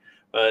Kinzinger,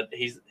 but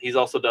he's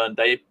also done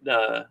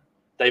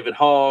David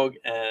Hogg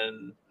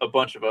and a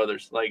bunch of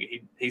others. Like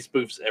he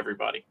spoofs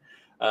everybody,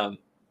 and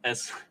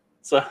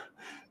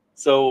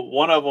so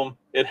one of them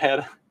it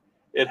had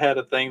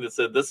a thing that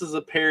said, "This is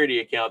a parody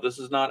account. This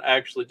is not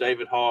actually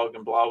David Hogg,"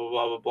 and blah blah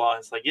blah blah blah.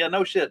 It's like, yeah,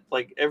 no shit.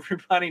 Like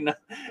everybody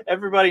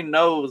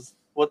knows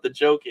what the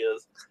joke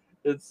is.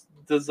 It's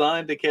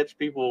designed to catch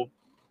people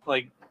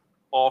like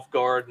off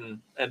guard and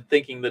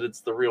thinking that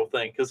it's the real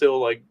thing, because he'll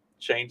like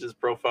change his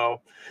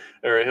profile,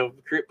 or he'll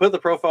put the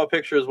profile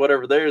picture as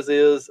whatever theirs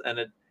is, and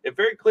it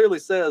very clearly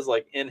says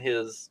like in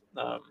his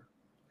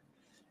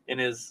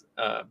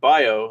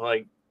bio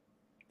like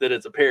that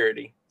it's a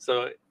parody.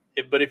 So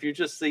but if you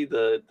just see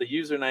the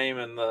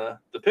username and the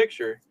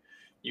picture,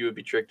 you would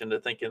be tricked into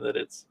thinking that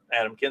it's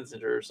Adam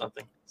Kinzinger or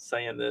something,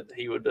 saying that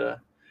he would it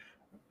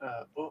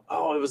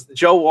was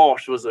Joe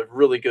Walsh was a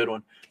really good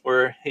one,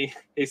 where he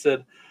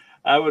said,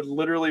 "I would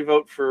literally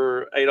vote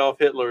for Adolf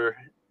Hitler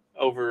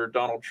over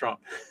Donald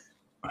Trump."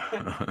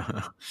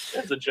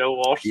 That's a Joe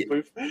Walsh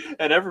spoof,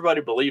 and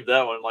everybody believed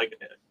that one like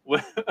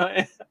in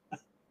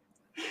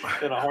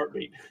a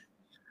heartbeat.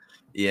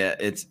 Yeah,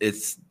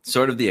 it's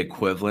sort of the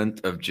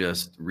equivalent of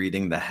just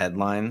reading the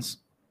headlines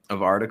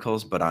of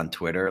articles, but on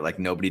Twitter. Like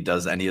nobody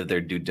does any of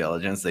their due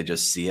diligence. They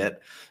just see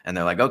it and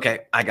they're like, okay,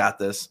 I got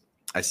this.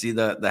 I see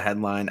the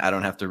headline. I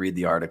don't have to read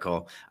the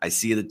article. I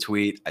see the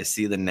tweet. I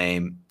see the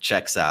name.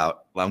 Checks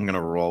out. Well, I'm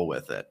gonna roll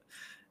with it.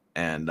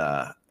 And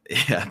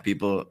yeah,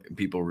 people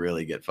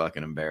really get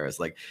fucking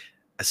embarrassed. Like,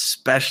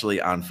 especially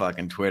on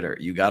fucking Twitter,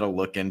 you got to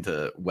look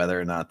into whether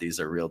or not these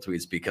are real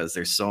tweets, because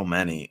there's so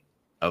many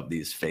of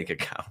these fake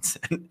accounts.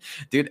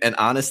 Dude, and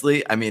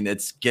honestly, I mean,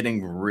 it's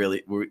getting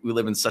really. We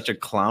live in such a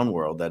clown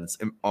world that it's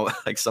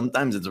like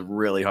sometimes it's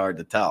really hard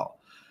to tell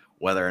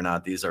whether or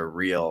not these are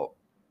real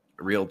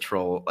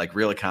troll, like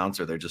real accounts,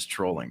 or they're just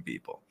trolling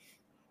people.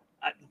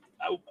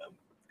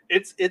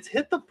 It's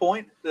hit the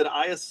point that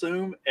I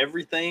assume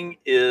everything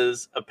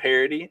is a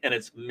parody and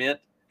it's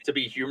meant to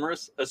be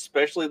humorous,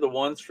 especially the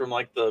ones from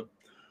like the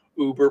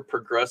uber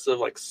progressive,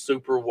 like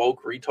super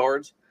woke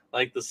retards,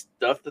 like the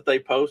stuff that they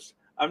post.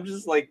 I'm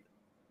just like,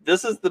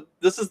 this is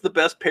the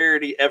best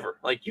parody ever.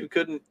 Like you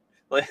couldn't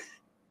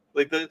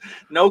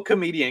no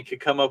comedian could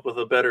come up with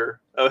a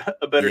better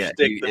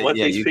stick than what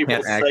these people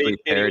can't say. Actually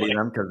parody anyway.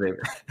 them because they.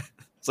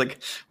 It's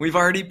like we've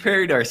already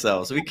parodied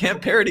ourselves. We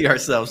can't parody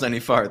ourselves any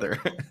farther.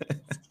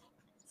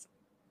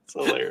 It's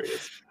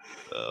hilarious.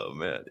 Oh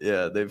man,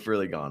 yeah, they've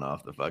really gone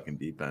off the fucking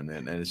deep end,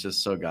 and it's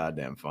just so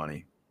goddamn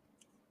funny.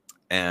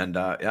 And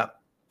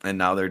and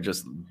now they're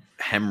just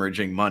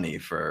hemorrhaging money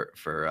for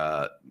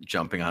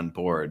jumping on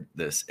board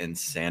this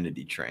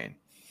insanity train.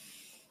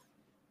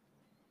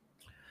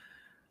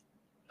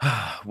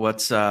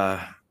 What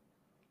else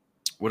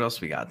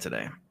we got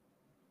today?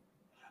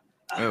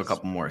 We have a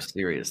couple more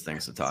serious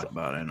things to talk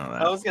about. I know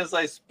that. I was gonna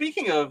say,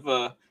 speaking of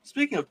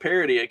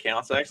parody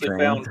accounts, I actually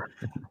found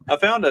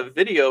a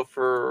video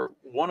for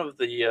one of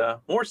the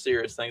more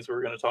serious things we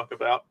were going to talk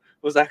about.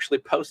 Was actually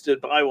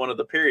posted by one of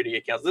the parody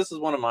accounts. This is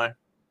one of my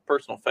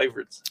personal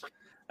favorites,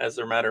 as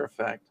a matter of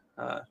fact.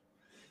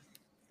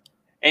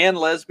 Ann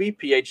Lesby,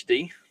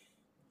 PhD.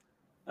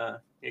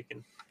 You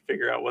can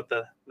figure out what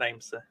the name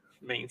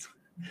means.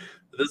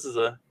 This is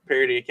a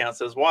parody account.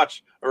 Says,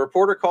 watch, a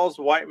reporter calls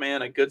a white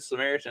man a good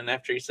Samaritan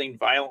after he's seen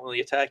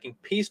violently attacking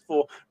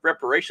peaceful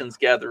reparations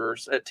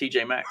gatherers at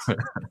TJ Maxx. Good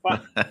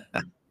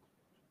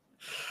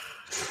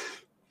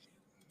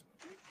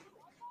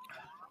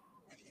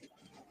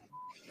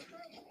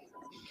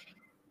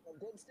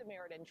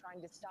Samaritan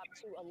trying to stop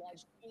two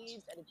alleged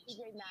thieves at a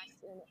TJ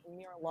Maxx in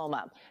Mira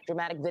Loma.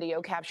 Dramatic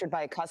video captured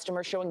by a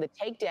customer showing the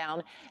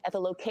takedown at the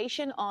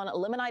location on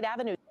Limonite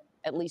Avenue.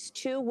 At least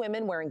two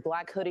women wearing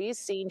black hoodies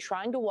seen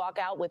trying to walk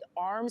out with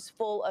arms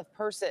full of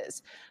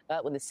purses.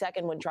 But when the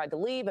second one tried to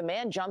leave, a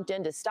man jumped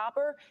in to stop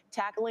her,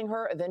 tackling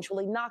her,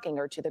 eventually knocking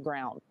her to the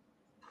ground.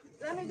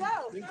 Let me go.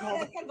 Let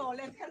her go.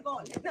 Let her go.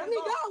 Let me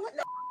go.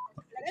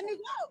 Let me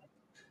go.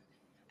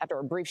 After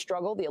a brief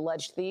struggle, the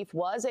alleged thief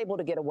was able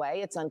to get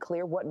away. It's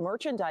unclear what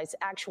merchandise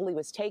actually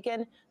was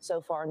taken. So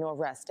far, no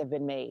arrests have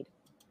been made.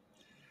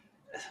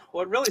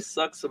 What really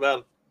sucks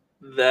about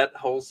that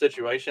whole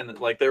situation,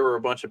 like there were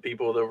a bunch of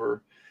people that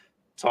were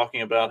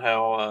talking about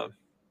how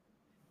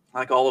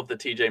like all of the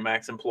TJ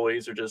Maxx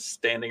employees are just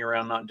standing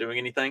around not doing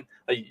anything.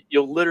 Like,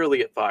 you'll literally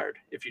get fired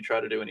if you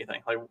try to do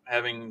anything. Like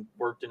having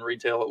worked in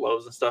retail at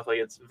Lowe's and stuff, like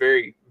it's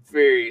very,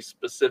 very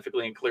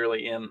specifically and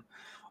clearly in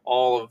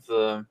all of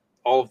the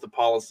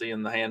policy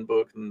and the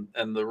handbook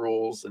and the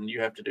rules, and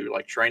you have to do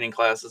like training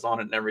classes on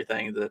it and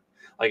everything, that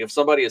like if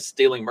somebody is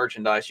stealing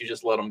merchandise, you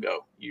just let them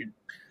go. You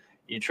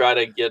try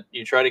to get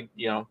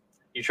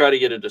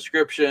a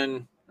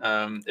description.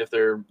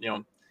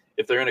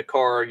 If they're in a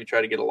car, you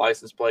try to get a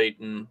license plate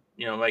and,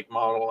 make,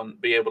 model, and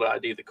be able to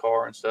ID the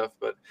car and stuff.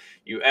 But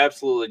you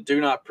absolutely do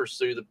not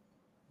pursue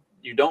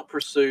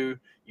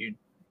you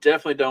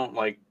definitely don't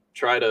like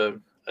try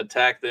to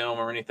attack them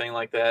or anything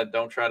like that.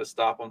 Don't try to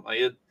stop them. Like,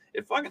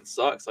 it fucking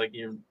sucks. Like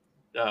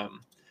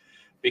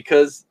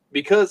because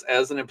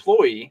as an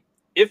employee,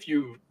 if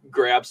you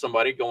grab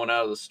somebody going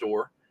out of the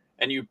store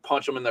and you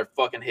punch them in their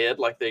fucking head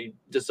like they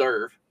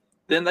deserve,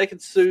 then they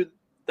could sue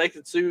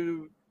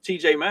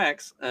TJ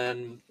Maxx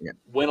and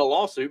win a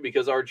lawsuit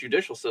because our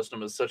judicial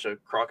system is such a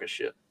crock of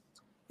shit.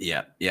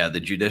 Yeah. The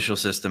judicial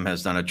system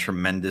has done a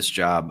tremendous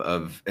job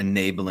of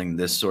enabling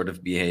this sort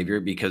of behavior,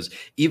 because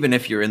even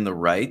if you're in the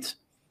right,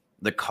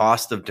 the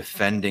cost of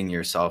defending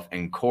yourself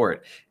in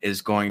court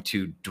is going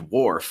to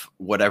dwarf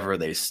whatever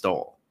they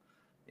stole.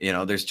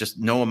 There's just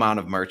no amount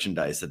of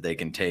merchandise that they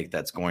can take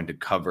that's going to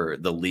cover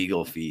the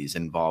legal fees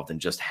involved in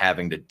just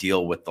having to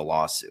deal with the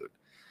lawsuit.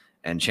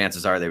 And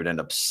chances are they would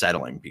end up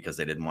settling because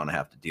they didn't want to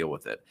have to deal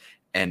with it.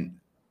 And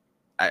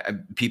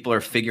people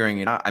are figuring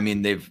it out. I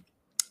mean, they've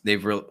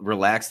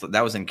relaxed.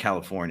 That was in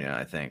California,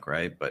 I think,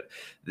 right? But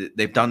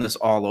they've done this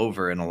all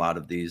over in a lot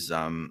of these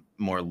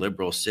more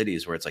liberal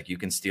cities where it's like you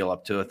can steal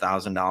up to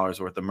 $1,000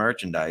 worth of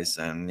merchandise,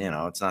 and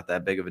it's not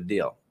that big of a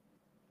deal.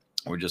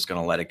 We're just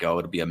going to let it go.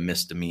 It'll be a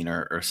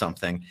misdemeanor or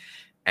something.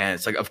 And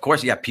it's like, of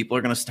course, yeah, people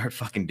are going to start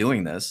fucking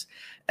doing this.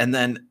 And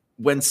then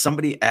when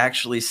somebody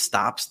actually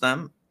stops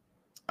them,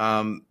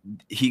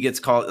 he gets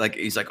called, like,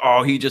 he's like,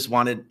 oh, he just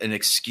wanted an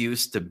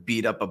excuse to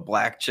beat up a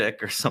black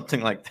chick or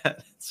something like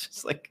that. It's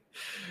just like,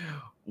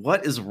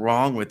 what is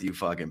wrong with you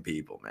fucking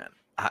people, man?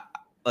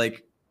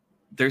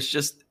 There's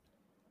just,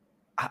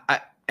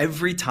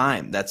 every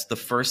time that's the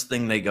first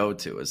thing they go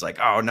to is like,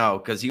 oh no,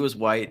 because he was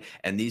white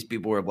and these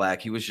people were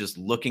black. He was just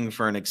looking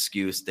for an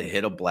excuse to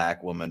hit a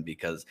black woman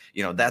because,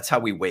 that's how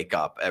we wake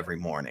up every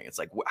morning. It's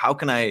like, how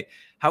can I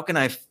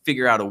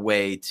figure out a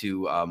way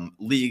to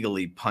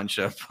legally punch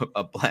a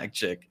black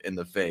chick in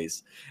the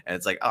face? And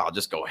it's like, oh, I'll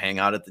just go hang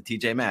out at the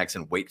TJ Maxx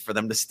and wait for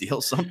them to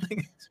steal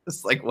something. It's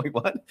just like, wait,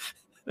 what?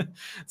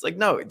 It's like,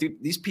 no,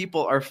 dude, these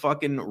people are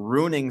fucking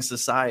ruining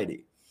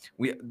society.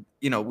 We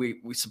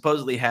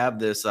supposedly have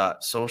this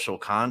social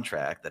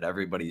contract that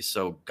everybody's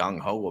so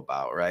gung-ho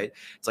about, right?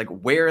 It's like,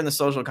 where in the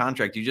social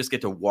contract you just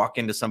get to walk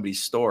into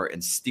somebody's store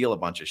and steal a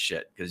bunch of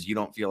shit because you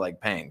don't feel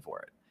like paying for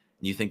it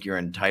and you think you're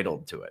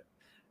entitled to it.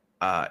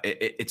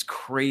 It's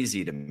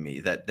crazy to me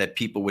that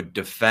people would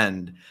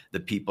defend the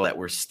people that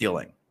were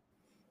stealing.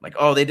 Like,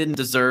 oh, they didn't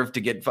deserve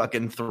to get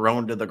fucking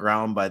thrown to the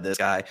ground by this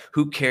guy.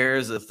 Who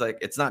cares? It's like,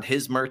 it's not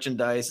his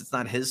merchandise. It's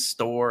not his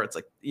store. It's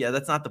like, yeah,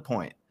 that's not the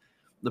point.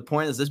 The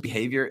point is this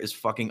behavior is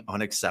fucking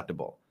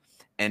unacceptable.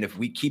 And if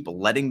we keep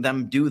letting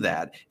them do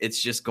that, it's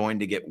just going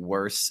to get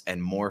worse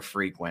and more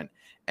frequent.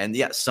 And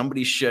yeah,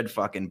 somebody should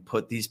fucking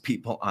put these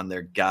people on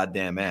their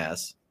goddamn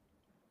ass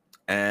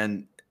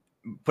and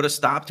put a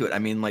stop to it. I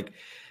mean, like,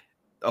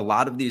 a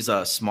lot of these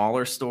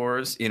smaller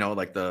stores,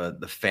 like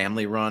the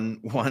family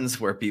run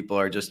ones where people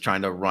are just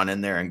trying to run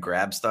in there and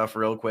grab stuff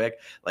real quick.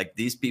 Like,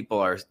 these people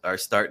are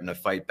starting to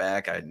fight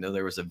back. I know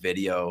there was a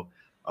video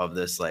of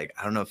this, like,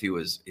 I don't know if he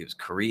was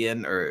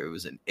Korean or it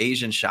was an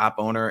Asian shop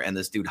owner, and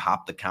this dude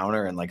hopped the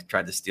counter and like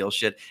tried to steal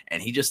shit,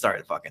 and he just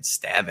started fucking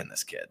stabbing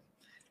this kid.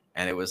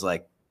 And it was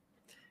like,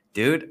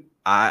 dude,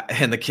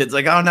 and the kid's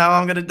like, oh no,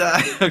 I'm gonna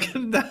die. I'm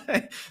gonna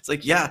die. It's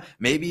like, yeah,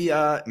 maybe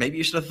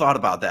you should have thought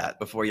about that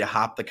before you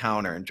hopped the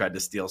counter and tried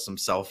to steal some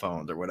cell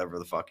phones or whatever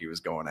the fuck he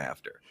was going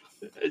after.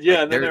 Yeah,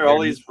 like, and then there are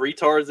all these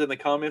retards in the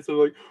comments that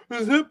are like,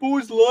 is that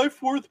boy's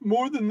life worth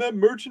more than that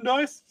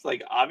merchandise? It's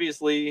like,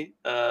 obviously,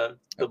 the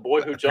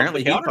boy who jumped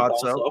the counter thought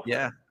so.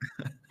 Yeah.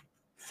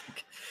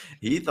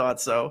 He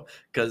thought so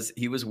because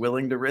he was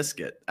willing to risk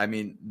it. I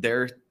mean,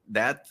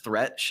 that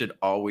threat should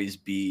always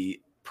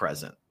be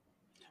present.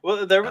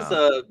 Well, there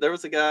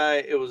was a guy,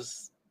 it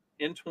was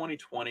in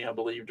 2020, I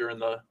believe, during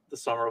the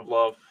Summer of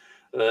Love,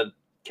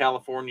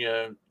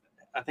 California,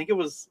 I think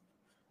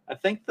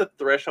the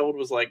threshold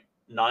was like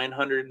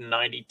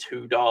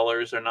 $992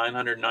 or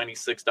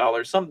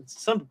 $996,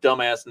 some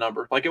dumbass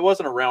number. Like, it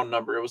wasn't a round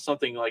number. It was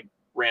something like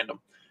random.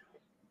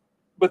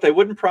 But they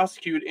wouldn't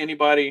prosecute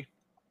anybody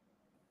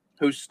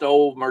who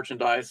stole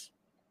merchandise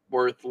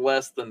worth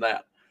less than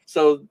that.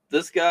 So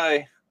this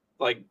guy,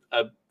 like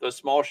a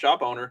small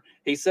shop owner,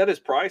 he said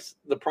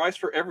the price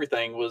for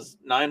everything was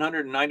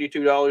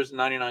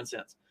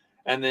 $992.99.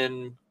 And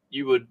then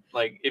you would,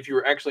 like, if you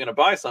were actually going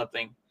to buy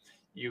something,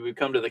 you would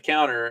come to the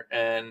counter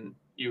and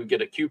you would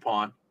get a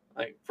coupon,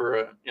 like, for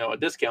a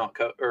discount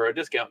code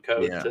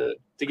to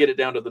get it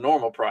down to the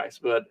normal price.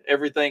 But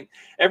everything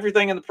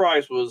in the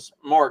price was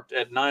marked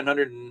at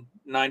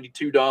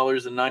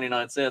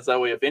 $992.99. That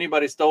way, if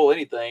anybody stole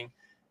anything,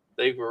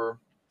 they were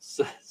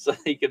so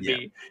he could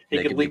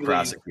legally be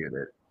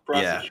prosecuted.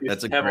 Yeah,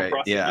 that's a great.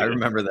 Yeah, I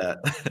remember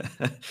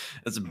that.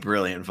 That's a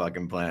brilliant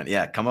fucking plan.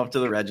 Yeah, come up to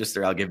the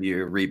register. I'll give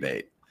you a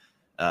rebate.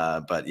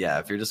 But yeah,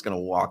 if you're just gonna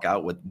walk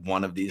out with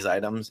one of these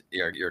items,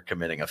 you're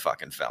committing a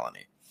fucking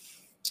felony.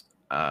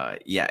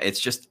 Yeah,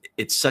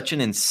 it's such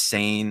an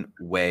insane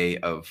way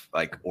of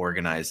like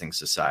organizing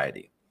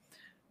society,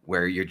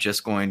 where you're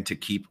just going to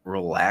keep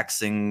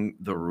relaxing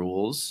the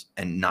rules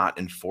and not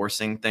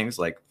enforcing things.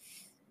 Like,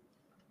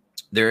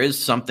 there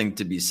is something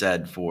to be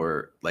said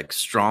for like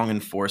strong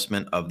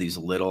enforcement of these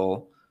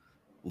little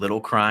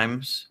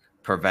crimes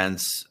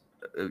prevents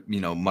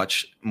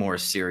much more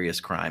serious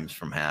crimes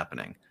from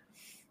happening.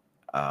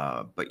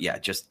 But yeah,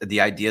 just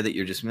the idea that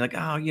you're just like,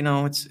 oh,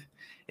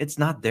 it's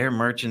not their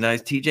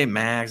merchandise. TJ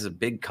Maxx is a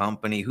big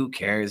company. Who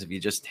cares if you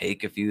just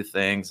take a few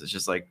things? It's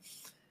just like,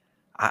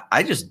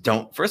 I just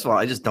don't. First of all,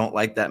 I just don't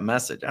like that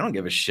message. I don't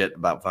give a shit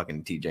about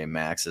fucking TJ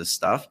Maxx's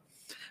stuff,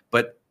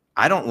 but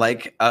I don't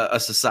like a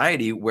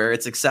society where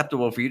it's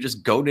acceptable for you to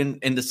just go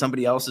into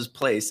somebody else's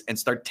place and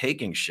start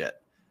taking shit.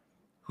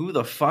 Who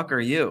the fuck are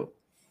you?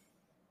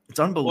 It's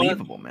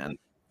unbelievable, man.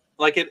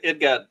 Like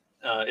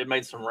it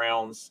made some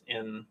rounds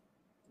in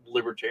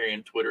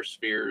libertarian Twitter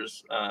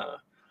spheres a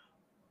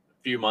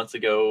few months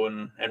ago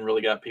and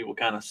really got people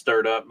kind of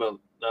stirred up, but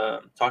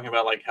talking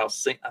about like how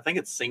I think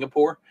it's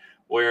Singapore,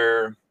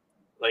 where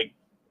like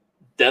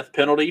death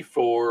penalty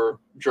for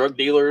drug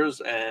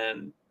dealers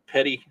and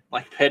petty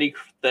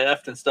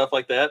theft and stuff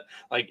like that.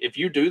 Like if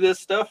you do this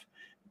stuff,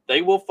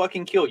 they will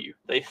fucking kill you.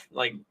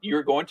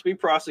 You're going to be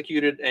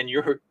prosecuted and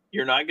you're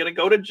not going to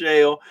go to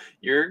jail.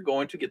 You're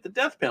going to get the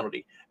death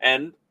penalty.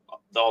 And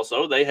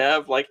also they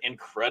have like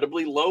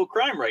incredibly low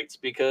crime rates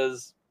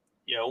because,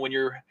 when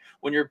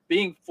you're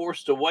being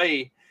forced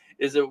away,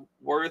 is it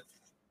worth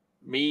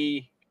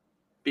me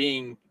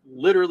being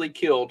literally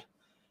killed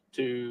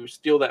to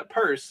steal that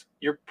purse?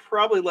 You're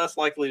probably less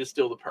likely to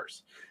steal the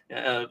purse.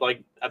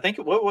 Like I think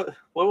what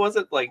was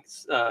it, like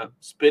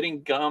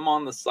spitting gum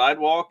on the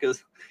sidewalk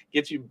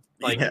gets you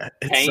like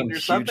pain or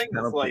something.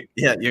 It's like,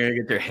 yeah, you're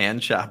gonna get your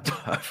hand chopped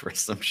off or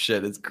some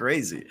shit. It's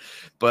crazy,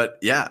 but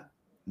yeah,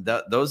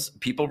 those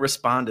people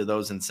respond to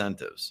those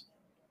incentives,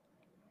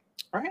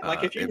 right?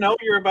 Like if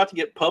you're about to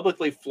get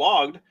publicly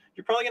flogged,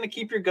 you're probably going to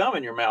keep your gum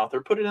in your mouth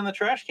or put it in the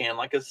trash can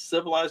like a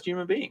civilized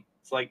human being.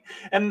 It's like,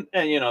 and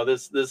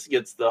this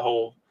gets the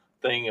whole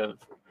thing of,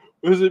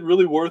 is it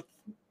really worth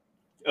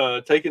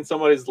taking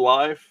somebody's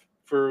life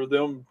for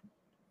them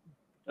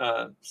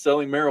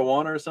selling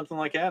marijuana or something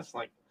like that? It's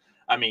like,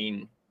 I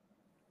mean,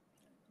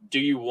 do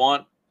you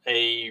want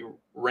a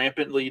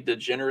rampantly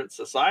degenerate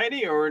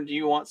society, or do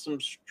you want some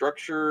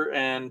structure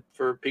and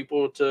for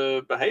people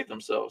to behave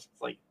themselves?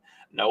 It's like,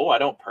 no, I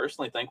don't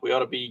personally think we ought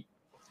to be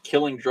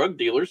killing drug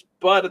dealers,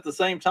 but at the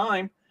same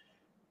time,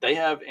 they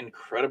have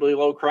incredibly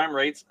low crime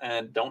rates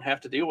and don't have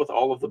to deal with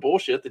all of the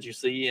bullshit that you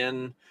see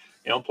in,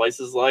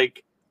 places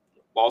like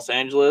Los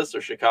Angeles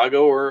or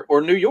Chicago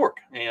or New York.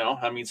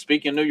 I mean,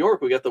 speaking of New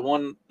York, we got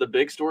the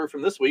big story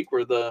from this week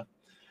where the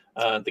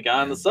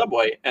guy on the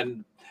subway,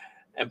 and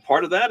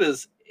part of that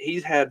is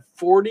he's had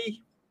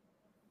 40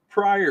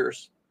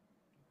 priors,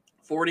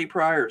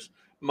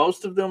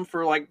 most of them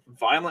for like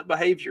violent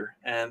behavior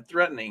and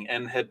threatening,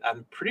 and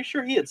I'm pretty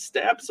sure he had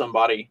stabbed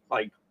somebody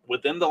like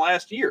within the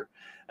last year.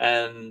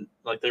 And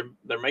like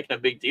they're making a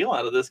big deal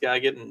out of this guy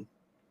getting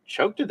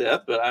choked to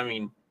death, but I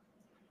mean,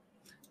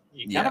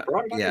 you kind of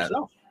brought it on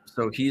yourself.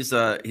 So he's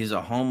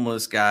a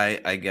homeless guy,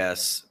 I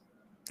guess.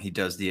 He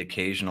does the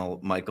occasional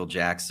Michael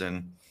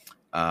Jackson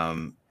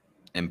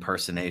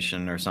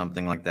impersonation or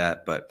something like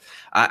that. But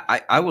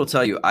I will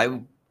tell you,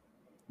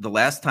 the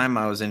last time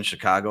I was in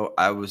Chicago,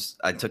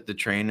 I took the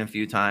train a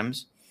few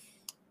times,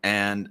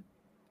 and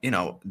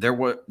there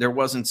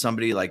wasn't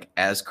somebody like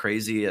as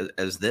crazy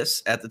as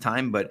this at the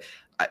time, but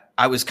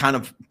I was kind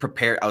of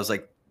prepared. I was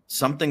like,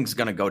 something's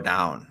gonna go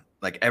down.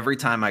 Like every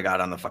time I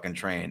got on the fucking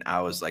train, I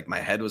was like, my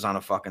head was on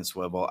a fucking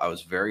swivel. I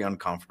was very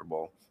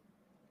uncomfortable.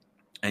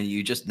 And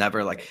you just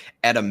never, like,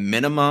 at a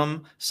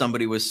minimum,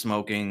 somebody was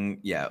smoking,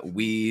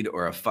 weed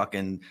or a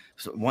fucking.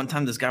 So one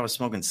time this guy was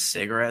smoking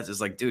cigarettes.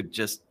 It's like, dude,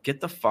 just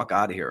get the fuck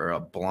out of here, or a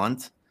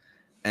blunt.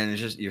 And it's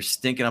just, you're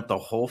stinking up the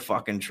whole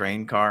fucking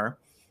train car.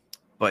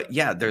 But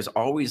yeah, there's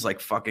always like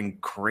fucking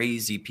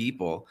crazy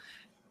people,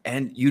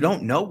 and you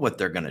don't know what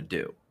they're going to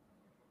do.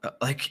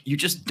 Like, you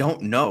just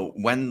don't know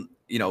when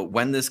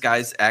this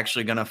guy's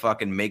actually going to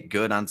fucking make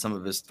good on some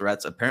of his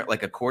threats. Apparently,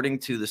 like, according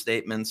to the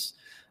statements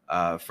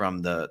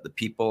from the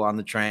people on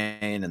the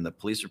train and the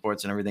police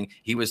reports and everything,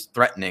 he was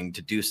threatening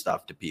to do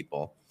stuff to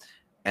people.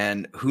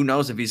 And who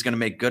knows if he's going to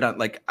make good on,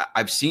 like,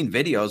 I've seen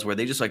videos where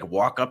they just like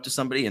walk up to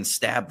somebody and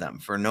stab them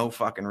for no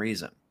fucking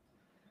reason.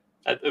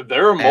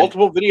 There are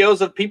multiple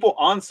videos of people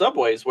on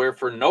subways where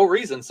for no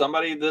reason,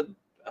 somebody that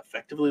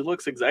effectively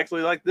looks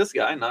exactly like this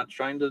guy, not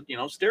trying to,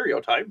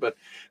 stereotype, but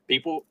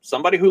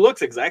somebody who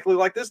looks exactly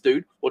like this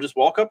dude will just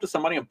walk up to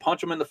somebody and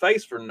punch them in the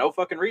face for no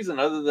fucking reason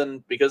other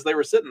than because they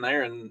were sitting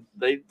there and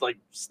they like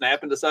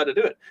snap and decide to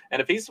do it.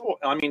 And if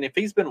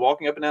he's been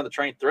walking up and down the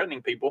train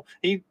threatening people,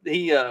 he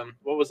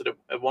what was it?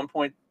 At one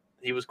point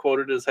he was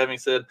quoted as having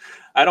said,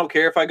 "I don't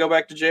care if I go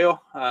back to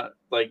jail."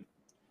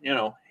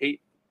 He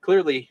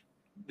clearly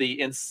the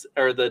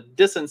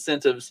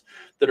disincentives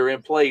that are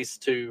in place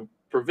to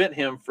prevent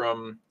him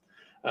from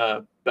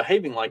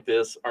behaving like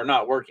this are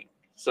not working.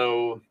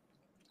 So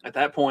at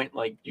that point,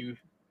 like you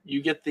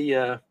get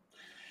the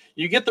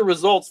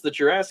results that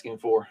you're asking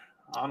for,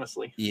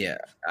 honestly. Yeah.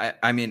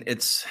 I mean,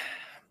 it's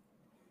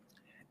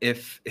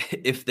if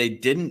they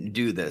didn't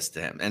do this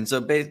to him. And so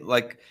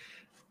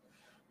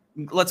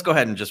let's go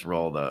ahead and just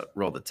roll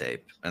the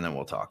tape and then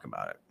we'll talk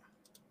about it.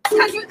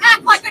 because you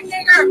act like a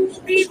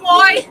nigger,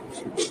 B-boy.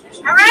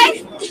 All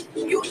right?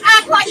 You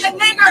act like a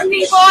nigger,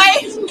 B-boy.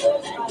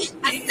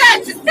 I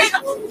said to stay the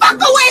fuck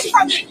away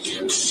from me.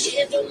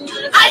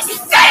 I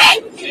said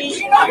it.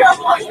 You know you're a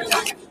black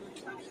vagina.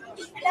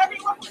 And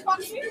everyone who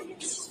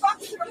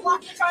fucks your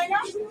black vagina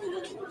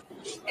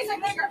is a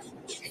nigger.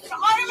 It's an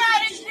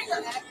automatic nigger.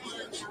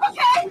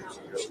 Okay?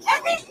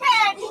 Every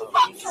man who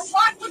fucks your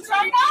black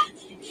vagina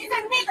is a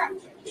nigger.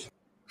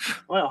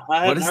 Well,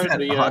 I What hadn't is heard that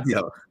the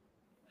audio?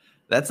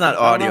 That's not I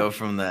don't know. audio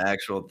from the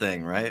actual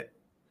thing, right?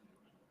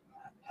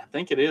 I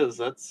think it is.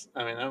 That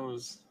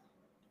was.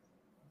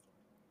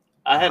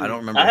 I I don't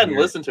remember. hadn't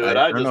hearing- listened to it.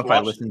 I I don't just know if I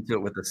watched listened to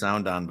it with the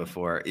sound on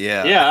before.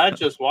 Yeah. Yeah, I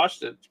just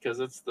watched it because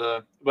it's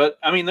the. But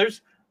I mean,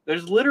 there's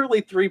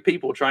literally 3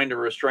 people trying to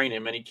restrain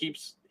him, and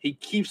he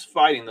keeps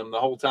fighting them the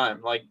whole time.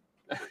 Like,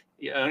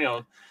 yeah, you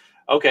know,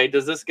 okay,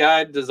 does this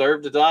guy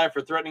deserve to die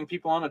for threatening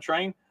people on a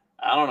train?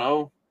 I don't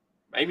know,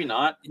 maybe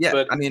not. Yeah,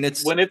 but I mean,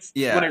 it's when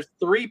yeah. there's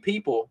 3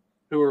 people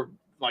who are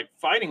like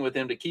fighting with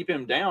him to keep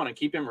him down and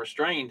keep him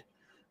restrained.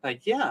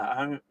 Like,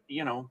 yeah,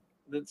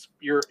 that's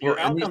your Well, and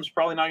outcome's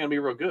probably not going to be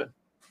real good.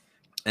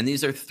 And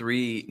these are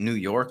 3 New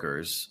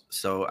Yorkers.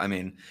 So, I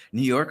mean,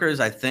 New Yorkers,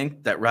 I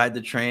think, that ride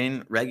the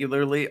train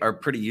regularly are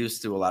pretty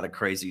used to a lot of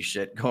crazy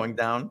shit going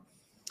down.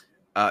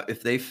 I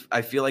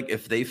feel like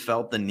if they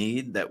felt the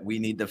need that we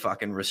need to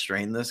fucking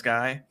restrain this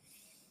guy,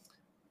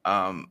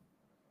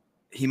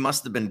 he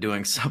must have been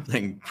doing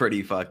something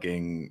pretty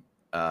fucking,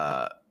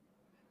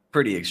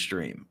 pretty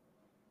extreme.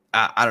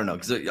 I don't know,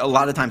 because a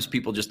lot of times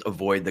people just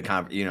avoid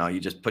the you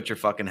just put your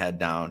fucking head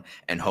down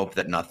and hope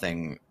that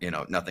nothing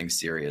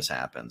serious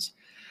happens.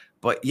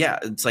 But yeah,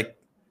 it's like,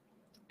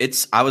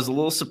 I was a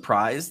little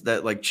surprised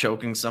that like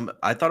choking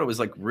I thought it was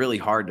like really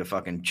hard to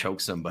fucking choke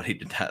somebody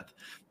to death.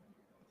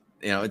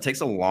 It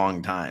takes a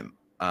long time.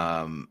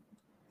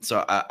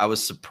 So I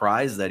was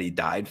surprised that he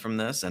died from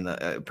this. And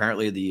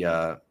apparently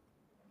the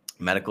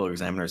medical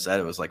examiner said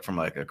it was like from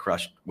like a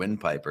crushed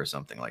windpipe or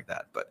something like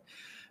that. But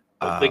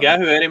the guy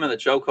who had him in the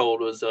chokehold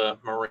was a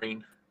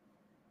Marine.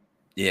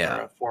 Yeah.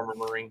 Or a former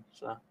Marine.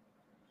 So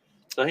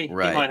he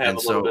Right. might have And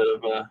a little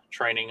bit of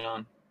training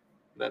on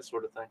that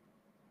sort of thing.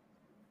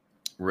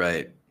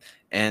 Right.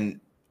 And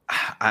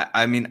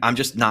I mean, I'm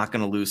just not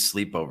going to lose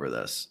sleep over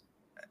this.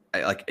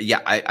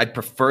 I'd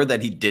prefer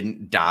that he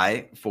didn't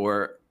die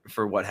for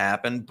what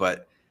happened,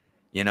 but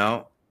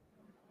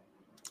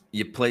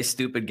you play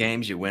stupid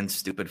games, you win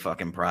stupid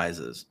fucking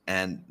prizes.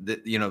 And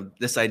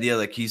this idea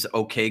like he's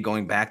okay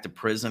going back to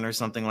prison or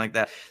something like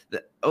that,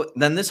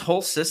 then this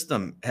whole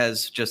system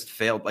has just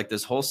failed. Like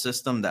this whole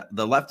system, that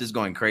the left is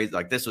going crazy.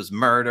 Like this was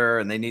murder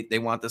and they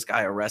want this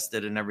guy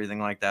arrested and everything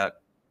like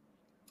that.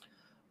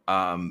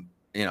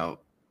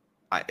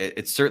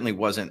 It certainly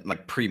wasn't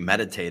like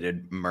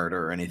premeditated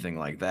murder or anything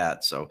like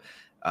that. So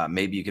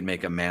maybe you could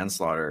make a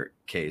manslaughter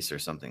case or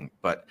something.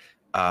 But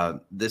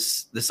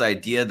this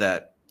idea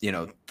that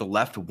the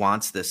left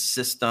wants this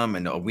system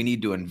and we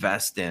need to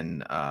invest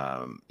in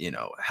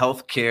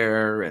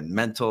healthcare and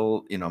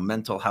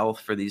mental health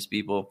for these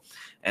people.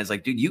 And it's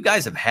like, dude, you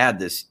guys have had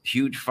this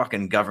huge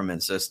fucking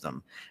government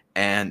system,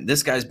 and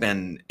this guy's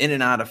been in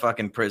and out of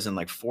fucking prison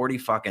like 40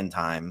 fucking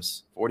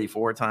times,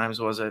 44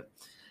 times was it?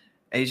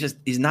 And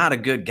he's not a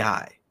good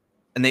guy.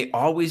 And they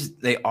always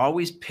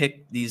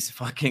pick these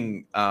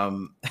fucking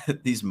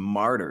these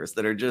martyrs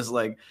that are just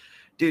like,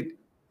 dude,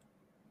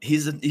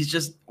 he's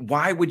just,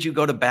 why would you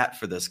go to bat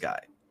for this guy?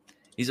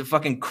 He's a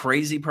fucking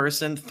crazy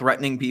person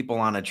threatening people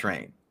on a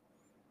train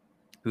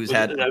who's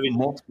had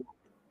multiple.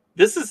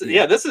 This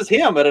is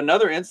him at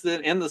another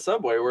incident in the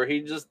subway where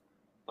he just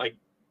like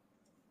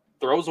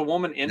throws a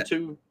woman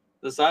into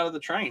the side of the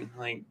train.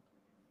 Like,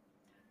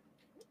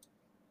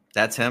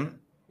 that's him.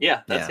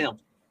 Yeah, that's him.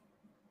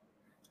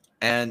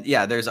 And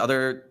yeah, there's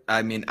other,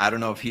 I mean, I don't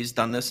know if he's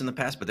done this in the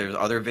past, but there's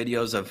other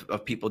videos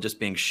of people just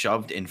being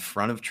shoved in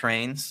front of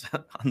trains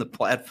on the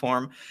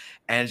platform.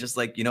 And it's just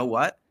like, you know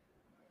what?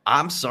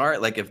 I'm sorry.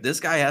 Like if this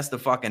guy has to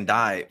fucking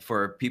die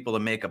for people to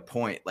make a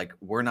point, like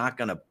we're not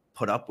going to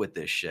put up with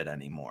this shit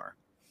anymore.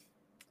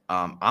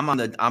 I'm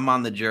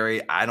on the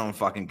jury. I don't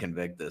fucking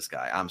convict this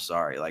guy. I'm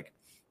sorry. Like,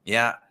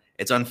 yeah,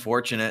 it's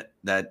unfortunate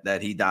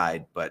that he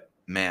died, but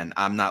man,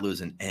 I'm not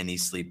losing any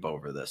sleep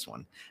over this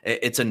one.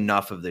 It's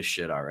enough of this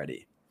shit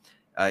already.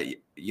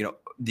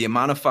 The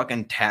amount of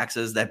fucking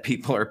taxes that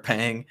people are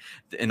paying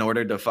in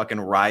order to fucking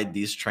ride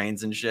these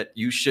trains and shit,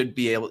 you should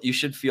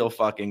feel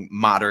fucking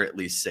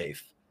moderately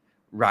safe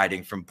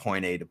riding from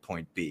point A to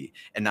point B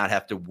and not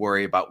have to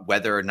worry about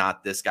whether or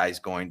not this guy's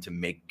going to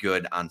make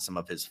good on some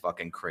of his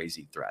fucking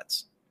crazy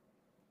threats.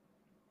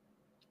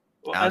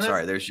 Well, I'm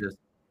sorry. There's just,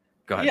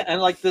 go ahead. Yeah.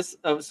 And like this,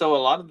 so a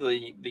lot of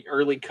the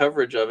early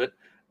coverage of it,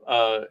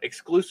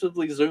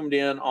 exclusively zoomed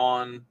in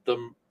on the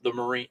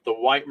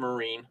white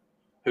Marine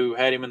who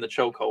had him in the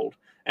chokehold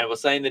and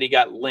was saying that he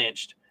got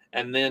lynched,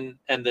 and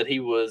that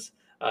he was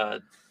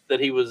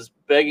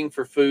begging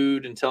for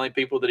food and telling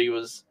people that he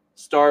was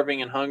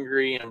starving and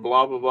hungry and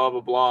blah blah blah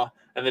blah blah,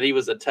 and that he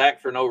was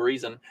attacked for no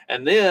reason.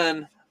 And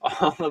then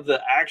all of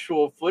the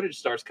actual footage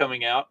starts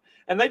coming out,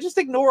 And they just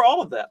ignore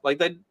all of that. Like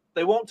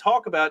they won't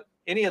talk about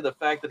any of the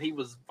fact that he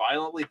was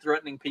violently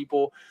threatening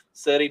people,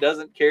 said he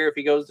doesn't care if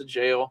he goes to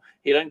jail,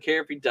 he doesn't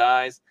care if he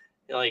dies,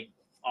 like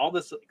all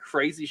this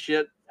crazy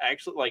shit,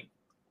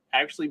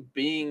 actually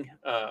being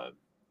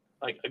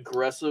like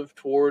aggressive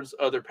towards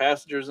other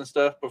passengers and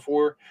stuff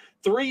before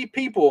 3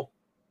 people,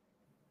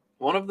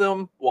 one of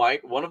them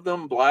white, one of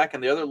them black,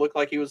 and the other looked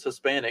like he was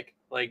Hispanic,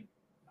 like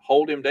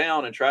hold him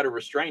down and try to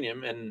restrain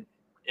him and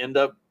end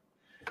up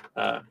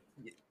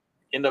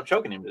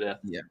choking him to death.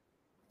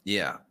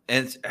 Yeah.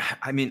 And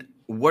I mean,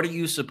 what are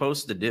you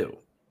supposed to do?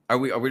 Are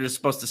we just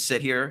supposed to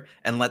sit here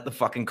and let the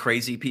fucking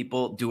crazy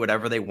people do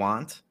whatever they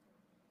want?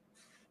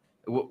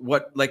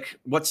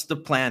 What's the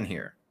plan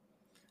here?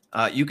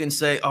 You can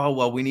say, oh,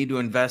 well, we need to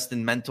invest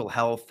in mental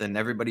health and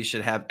everybody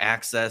should have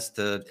access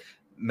to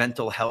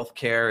mental health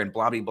care and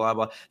blah, blah, blah,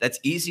 blah. That's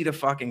easy to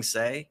fucking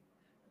say.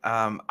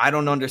 I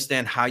don't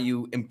understand how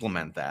you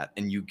implement that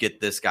and you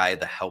get this guy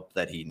the help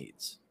that he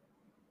needs.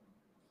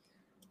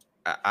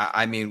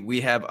 I mean, we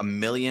have a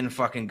million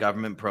fucking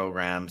government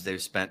programs.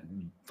 They've spent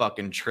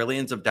fucking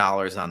trillions of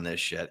dollars on this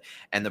shit.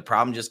 And the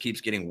problem just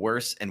keeps getting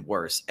worse and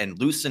worse. And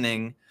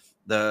loosening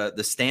the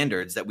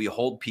standards that we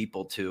hold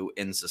people to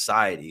in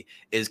society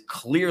is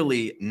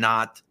clearly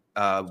not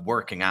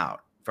working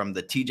out. From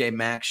the TJ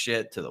Maxx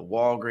shit to the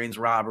Walgreens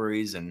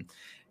robberies. And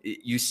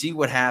you see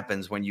what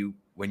happens when you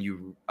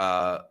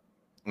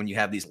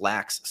have these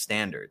lax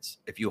standards.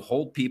 If you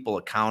hold people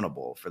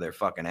accountable for their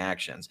fucking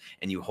actions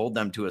and you hold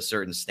them to a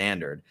certain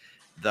standard,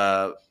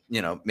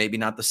 maybe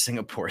not the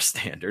Singapore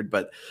standard,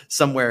 but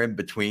somewhere in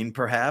between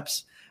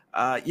perhaps,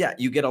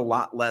 you get a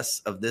lot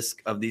less of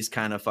these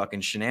kind of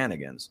fucking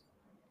shenanigans.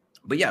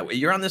 But yeah,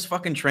 you're on this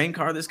fucking train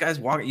car. This guy's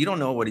walking. You don't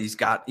know what he's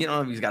got. You don't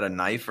know if he's got a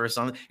knife or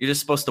something. You're just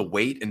supposed to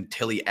wait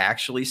until he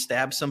actually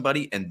stabs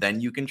somebody and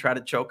then you can try to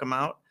choke him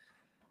out.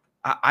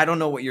 I don't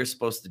know what you're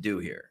supposed to do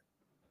here.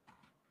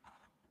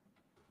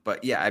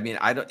 But yeah, I mean,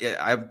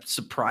 I'm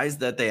surprised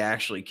that they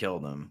actually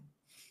killed him.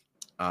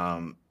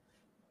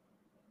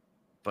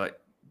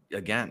 But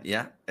again,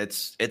 yeah,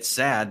 it's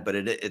sad, but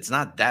it's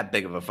not that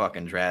big of a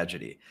fucking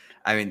tragedy.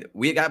 I mean,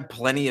 we got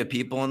plenty of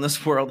people in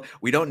this world.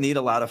 We don't need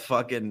a lot of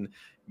fucking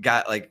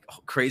like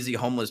crazy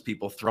homeless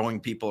people throwing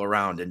people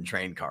around in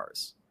train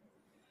cars.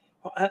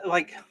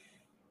 Like,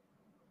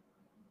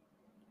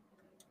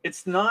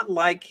 it's not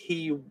like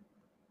he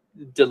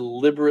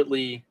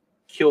deliberately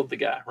killed the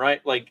guy,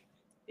 right? Like,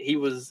 he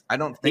was. I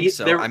don't think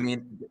so. I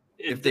mean,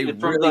 if they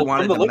really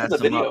wanted to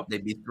mess him up,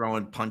 they'd be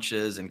throwing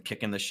punches and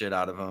kicking the shit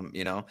out of him.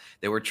 You know,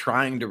 they were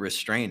trying to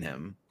restrain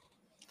him.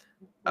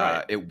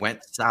 Right. It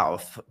went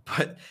south,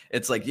 but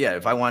it's like, yeah,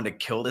 if I wanted to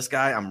kill this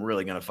guy, I'm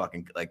really gonna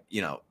fucking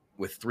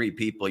with 3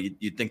 people,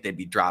 you'd think they'd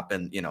be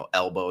dropping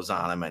elbows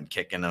on him and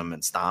kicking him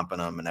and stomping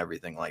him and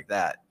everything like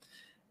that.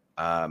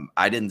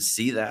 I didn't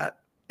see that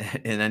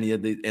in any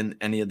of the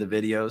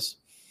videos.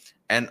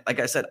 And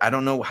like I said, I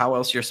don't know how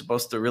else you're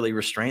supposed to really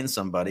restrain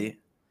somebody.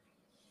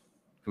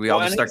 We all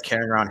just start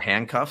carrying around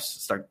handcuffs,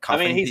 start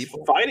cuffing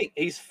people?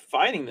 He's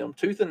fighting them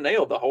tooth and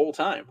nail the whole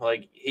time.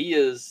 Like, he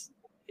is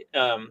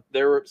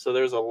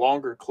there's a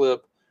longer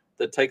clip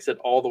that takes it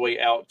all the way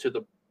out to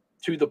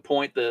the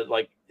point that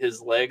like his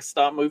legs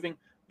stop moving.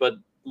 But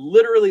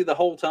literally the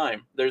whole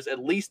time, there's at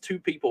least 2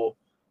 people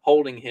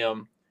holding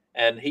him,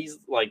 and he's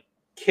like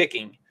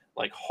kicking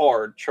like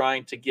hard,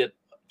 trying to get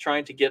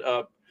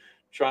up,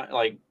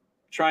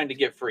 trying to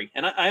get free.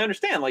 And I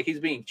understand, like, he's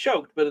being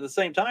choked, but at the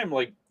same time,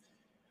 like,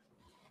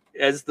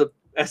 as the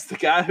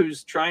guy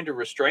who's trying to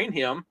restrain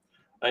him,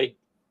 like,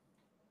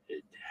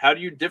 how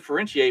do you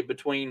differentiate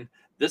between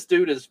this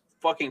dude is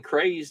fucking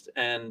crazed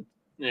and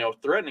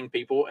threatening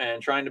people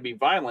and trying to be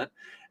violent,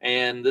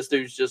 and this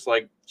dude's just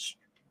like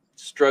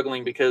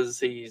struggling because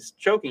he's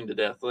choking to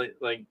death?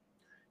 Like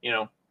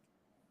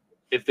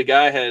if the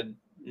guy had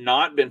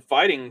not been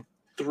fighting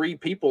 3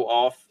 people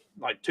off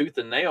like tooth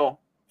and nail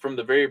from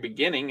the very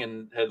beginning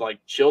and had like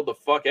chilled the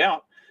fuck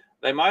out,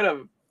 they might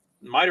have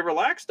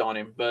relaxed on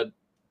him. But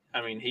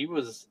I mean, he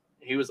was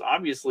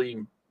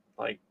obviously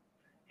like,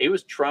 he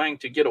was trying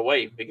to get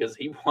away because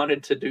he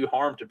wanted to do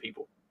harm to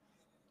people.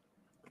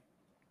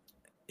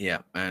 Yeah.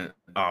 And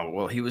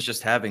he was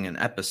just having an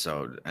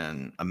episode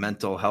and a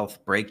mental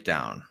health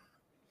breakdown.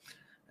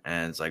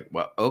 And it's like,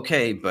 well,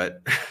 okay,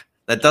 but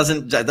that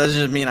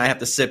doesn't mean I have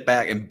to sit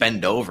back and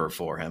bend over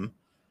for him.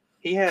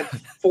 He had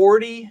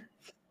 40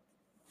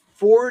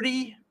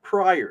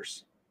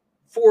 priors.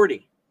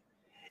 40.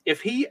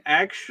 If he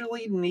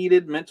actually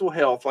needed mental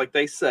health, like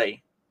they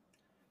say,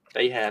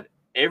 they had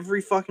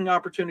every fucking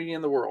opportunity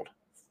in the world.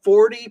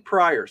 40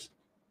 priors.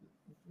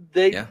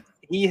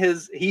 He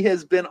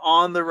has been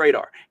on the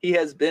radar. He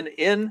has been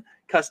in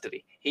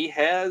custody. He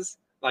has,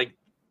 like,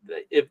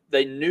 if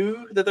they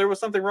knew that there was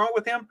something wrong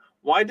with him,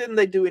 why didn't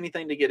they do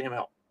anything to get him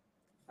help?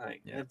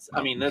 Like, it's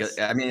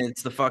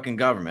the fucking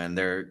government.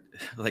 They're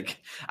like,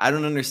 I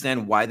don't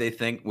understand why they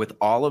think with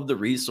all of the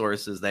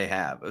resources they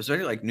have,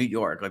 especially like New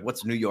York, like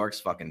what's New York's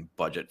fucking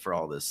budget for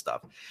all this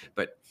stuff?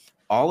 But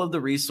all of the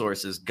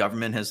resources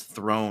government has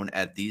thrown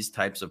at these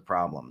types of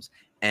problems,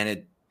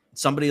 and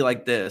somebody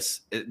like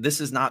this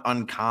is not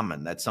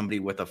uncommon, that somebody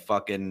with a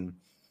fucking,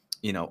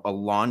 a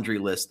laundry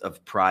list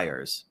of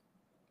priors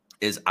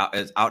is out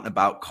and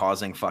about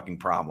causing fucking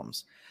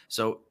problems.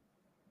 So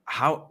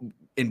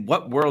in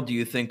what world do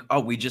you think,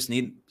 we just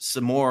need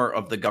some more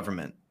of the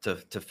government to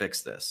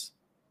fix this?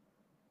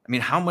 I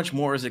mean, how much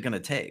more is it going to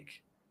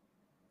take?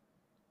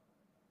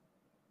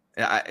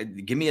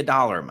 Give me a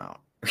dollar amount,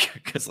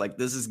 because like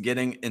this is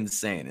getting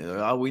insane.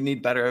 We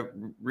need better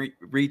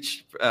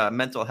reach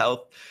mental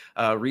health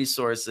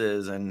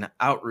resources and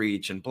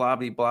outreach and blah,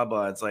 blah, blah,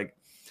 blah. It's like,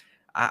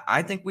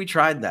 I think we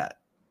tried that.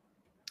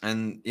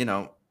 And,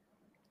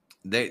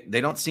 they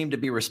don't seem to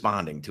be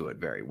responding to it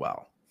very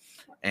well.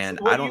 And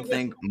I don't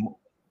think...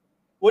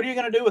 What are you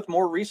going to do with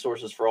more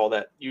resources for all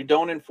that? You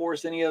don't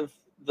enforce any of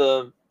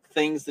the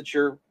things that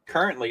you're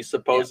currently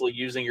supposedly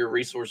using your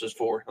resources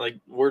for. Like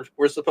we're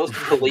supposed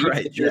to believe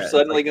that you're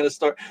suddenly going to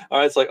start. All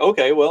right, it's like,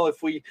 okay, well,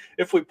 if we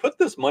put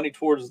this money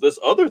towards this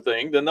other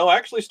thing, then they'll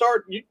actually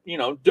start,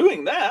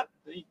 doing that.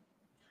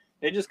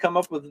 They just come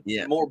up with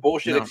more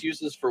bullshit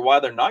excuses for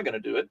why they're not going to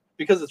do it,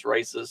 because it's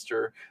racist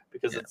or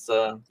because it's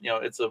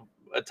it's a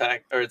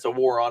attack or it's a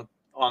war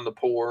on the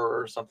poor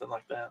or something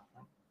like that.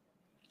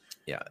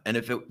 Yeah,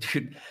 and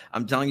dude,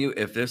 I'm telling you,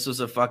 if this was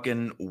a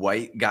fucking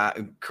white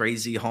guy,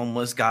 crazy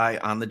homeless guy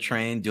on the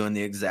train doing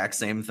the exact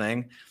same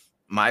thing,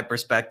 my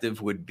perspective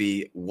would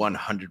be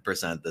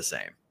 100% the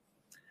same.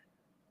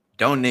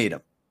 Don't need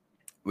them.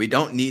 We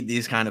don't need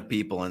these kind of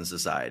people in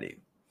society.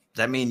 Does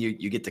that mean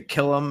you get to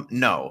kill them?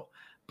 No,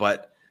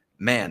 but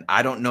man,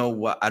 I don't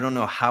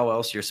know how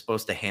else you're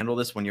supposed to handle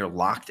this when you're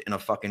locked in a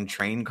fucking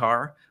train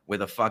car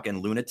with a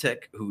fucking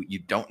lunatic who you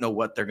don't know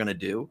what they're gonna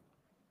do.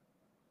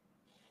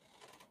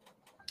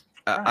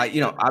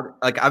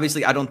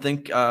 Obviously, I don't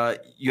think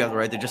you have the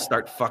right to just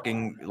start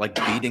fucking like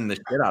beating the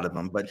shit out of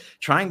them, but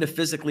trying to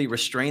physically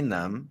restrain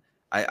them,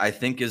 I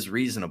think is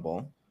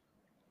reasonable.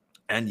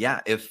 And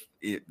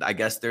I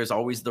guess there's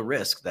always the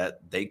risk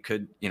that they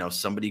could,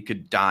 somebody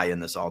could die in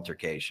this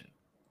altercation.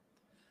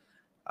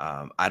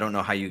 I don't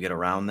know how you get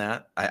around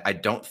that. I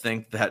don't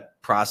think that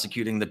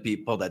prosecuting the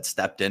people that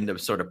stepped in to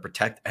sort of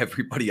protect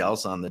everybody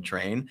else on the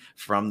train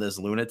from this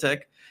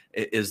lunatic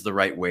is the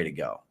right way to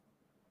go.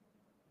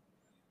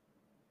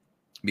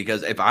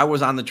 Because if I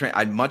was on the train,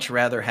 I'd much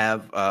rather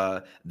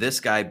have this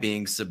guy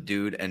being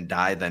subdued and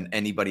die than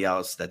anybody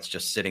else that's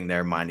just sitting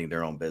there minding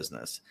their own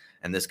business.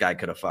 And this guy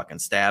could have fucking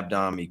stabbed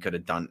him. He could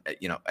have done,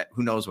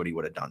 who knows what he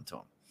would have done to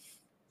him.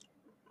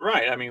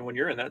 Right. I mean, when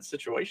you're in that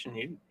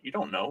situation, you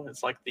don't know.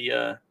 It's like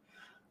the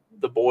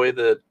boy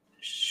that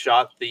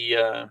shot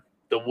the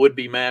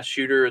would-be mass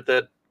shooter at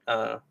that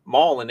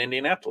mall in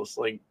Indianapolis.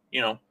 Like,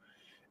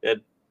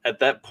 at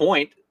that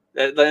point,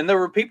 and there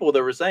were people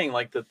that were saying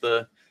like that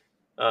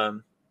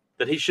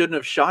that he shouldn't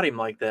have shot him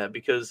like that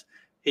because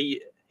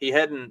he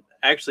hadn't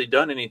actually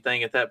done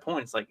anything at that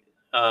point. It's like,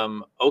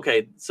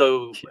 okay,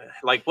 so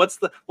like what's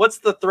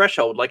the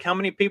threshold? Like how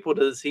many people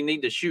does he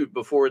need to shoot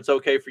before it's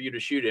okay for you to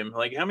shoot him?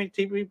 Like how many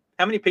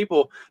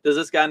people does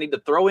this guy need to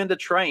throw into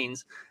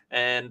trains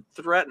and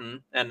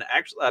threaten? And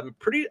actually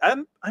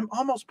I'm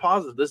almost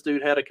positive this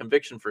dude had a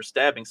conviction for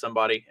stabbing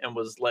somebody and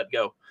was let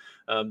go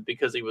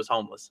because he was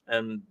homeless,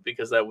 and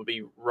because that would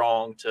be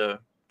wrong to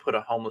put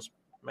a homeless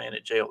man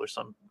in jail or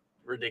some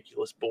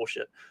ridiculous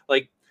bullshit.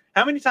 Like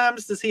how many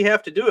times does he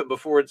have to do it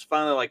before it's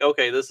finally like,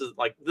 okay,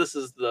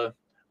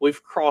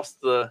 we've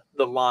crossed the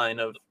line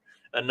of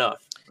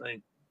enough.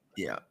 Like,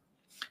 yeah.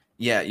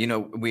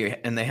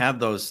 They have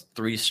those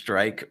 3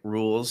 strike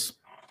rules,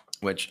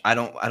 which I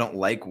don't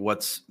like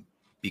what's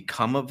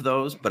become of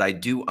those, but I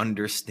do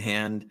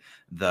understand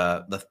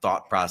the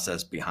thought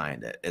process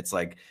behind it. It's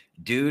like,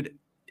 dude,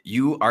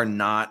 you're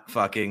not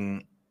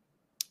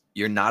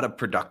a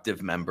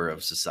productive member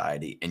of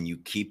society and you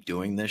keep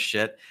doing this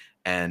shit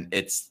and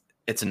it's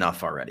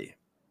enough already.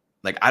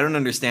 Like, I don't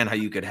understand how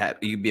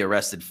you'd be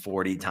arrested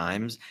 40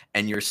 times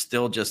and you're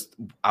still just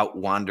out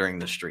wandering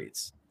the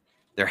streets.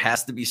 There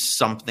has to be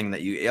something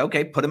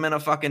that put him in a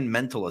fucking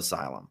mental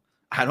asylum.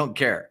 I don't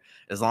care.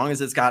 As long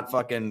as it's got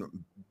fucking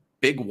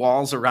big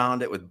walls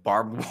around it with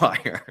barbed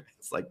wire.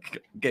 It's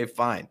like, okay,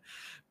 fine.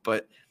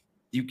 But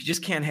you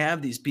just can't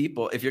have these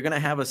people. If you're going to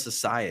have a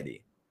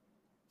society,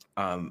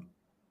 a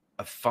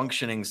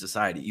functioning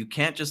society, you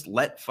can't just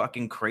let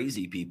fucking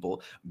crazy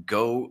people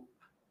go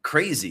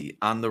crazy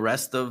on the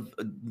rest of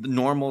the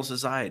normal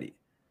society.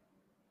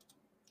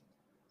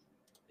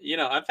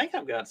 I think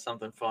I've got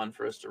something fun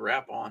for us to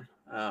wrap on.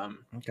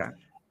 Okay.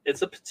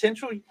 It's a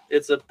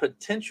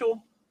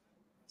potential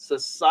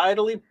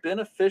societally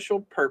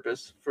beneficial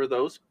purpose for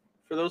those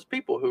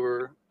people who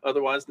are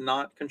otherwise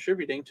not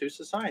contributing to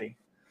society.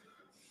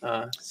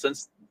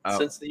 Since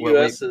the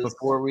U.S. is...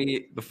 Before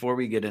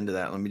we get into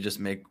that, let me just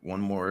make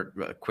one more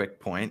quick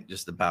point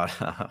just about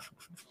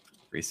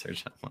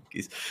research on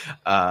monkeys.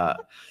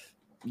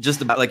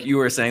 Just about, like you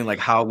were saying, like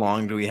how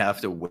long do we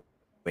have to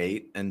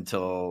wait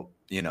until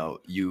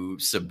you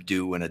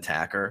subdue an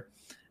attacker?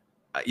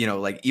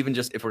 Like even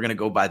just if we're going to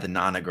go by the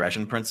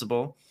non-aggression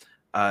principle,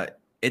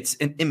 it's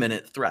an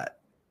imminent threat.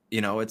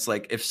 It's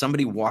like if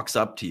somebody walks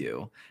up to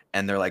you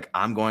and they're like,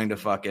 I'm going to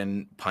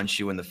fucking punch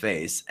you in the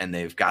face, and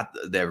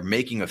they're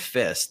making a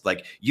fist,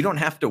 like, you don't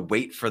have to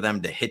wait for them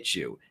to hit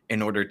you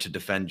in order to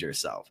defend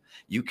yourself.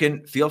 You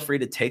can feel free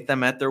to take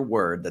them at their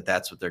word that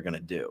that's what they're going to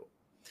do.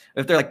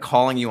 If they're like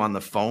calling you on the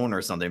phone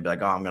or something, be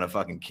like, oh, I'm going to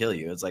fucking kill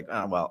you. It's like,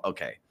 oh, well,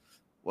 okay.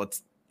 Well,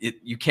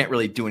 you can't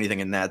really do anything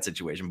in that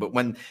situation. But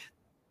when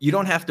you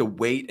don't have to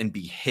wait and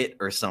be hit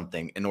or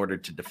something in order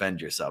to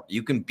defend yourself,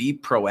 you can be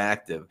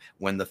proactive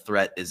when the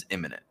threat is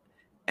imminent.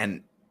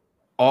 And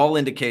all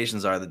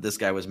indications are that this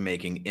guy was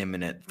making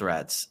imminent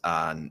threats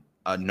on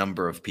a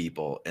number of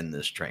people in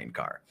this train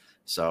car.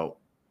 So,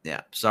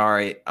 yeah,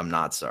 sorry, I'm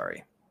not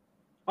sorry.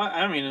 Well,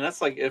 I mean, and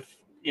that's like if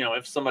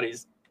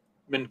somebody's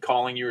been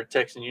calling you or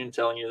texting you and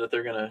telling you that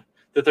they're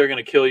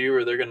gonna kill you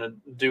or they're gonna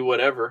do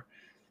whatever,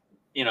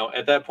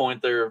 at that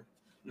point they're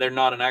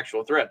not an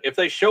actual threat. If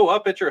they show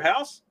up at your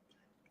house,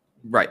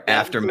 right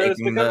after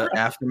making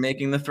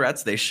the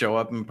threats, they show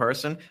up in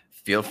person.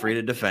 Feel free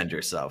to defend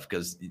yourself,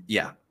 because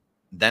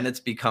then it's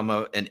become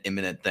an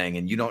imminent thing,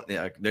 and you don't.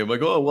 They're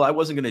like, oh well, I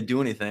wasn't going to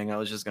do anything. I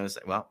was just going to say,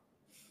 well,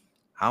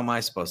 how am I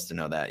supposed to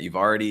know that? You've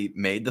already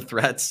made the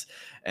threats,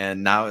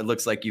 and now it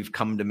looks like you've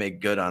come to make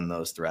good on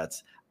those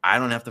threats. I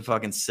don't have to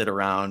fucking sit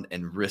around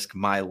and risk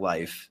my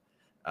life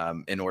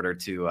in order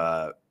to,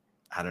 I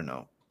don't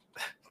know,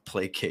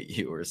 placate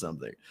you or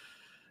something.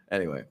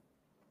 Anyway,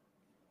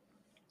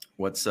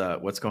 what's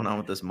going on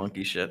with this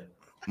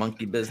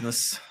monkey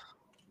business?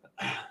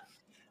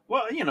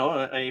 Well,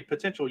 a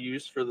potential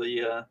use for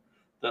the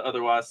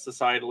otherwise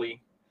societally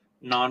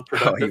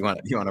non-productive. Oh,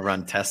 you want to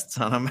run tests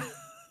on them?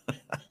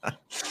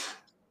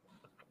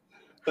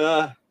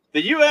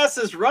 The U.S.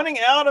 is running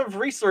out of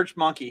research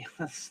monkey.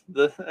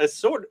 A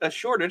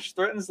shortage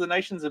threatens the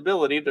nation's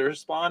ability to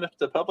respond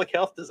to public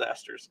health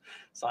disasters,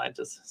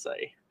 scientists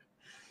say.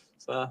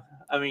 So,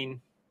 I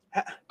mean,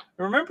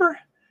 remember,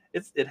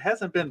 it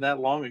hasn't been that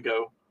long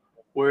ago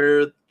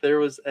where there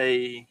was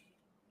a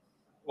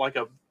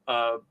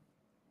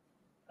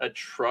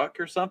truck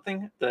or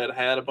something that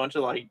had a bunch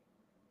of like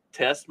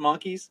test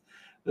monkeys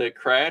that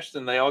crashed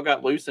and they all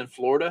got loose in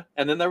Florida.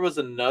 And then there was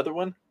another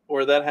one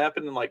where that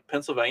happened in like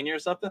Pennsylvania or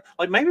something.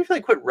 Like, maybe if they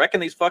quit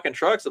wrecking these fucking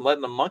trucks and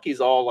letting the monkeys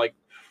all like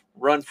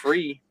run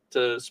free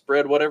to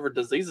spread whatever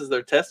diseases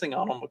they're testing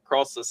on them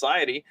across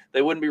society,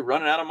 they wouldn't be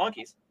running out of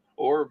monkeys.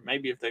 Or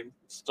maybe if they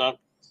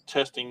stopped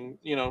testing,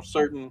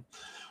 certain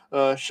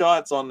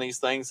shots on these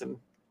things and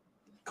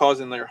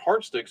causing their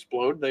hearts to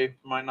explode, they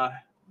might not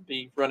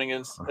be running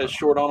as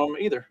short on them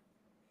either.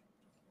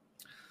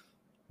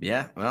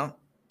 Yeah, well,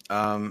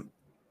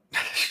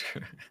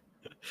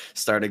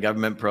 start a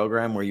government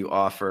program where you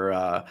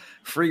offer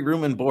free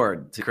room and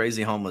board to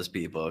crazy homeless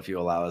people if you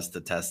allow us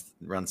to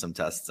run some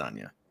tests on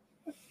you.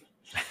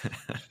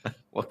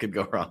 What could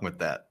go wrong with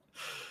that?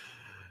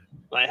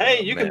 Like,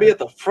 hey, you can be at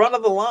the front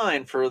of the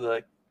line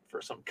for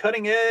some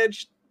cutting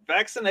edge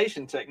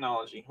vaccination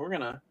technology. We're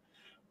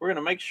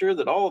gonna make sure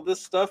that all of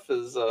this stuff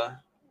is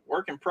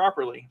working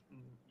properly.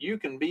 You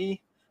can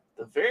be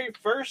the very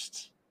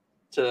first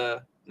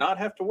to not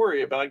have to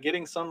worry about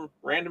getting some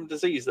random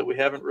disease that we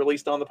haven't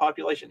released on the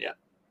population yet.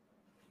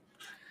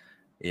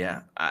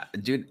 Yeah,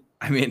 dude.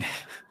 I mean,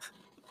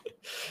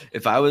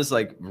 if I was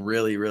like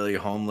really, really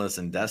homeless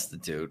and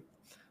destitute,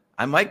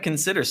 I might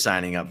consider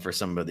signing up for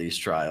some of these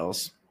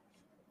trials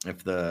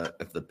if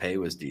the pay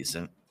was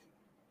decent.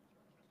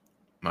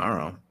 I don't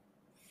know.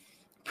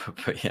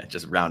 But yeah,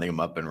 just rounding them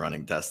up and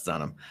running tests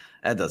on them,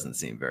 that doesn't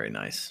seem very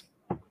nice.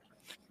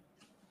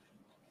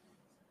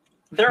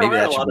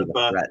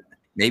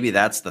 Maybe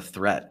that's the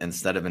threat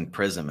instead of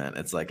imprisonment.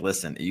 It's like,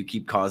 listen, you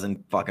keep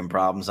causing fucking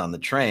problems on the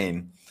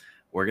train,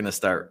 we're going to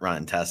start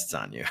running tests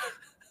on you.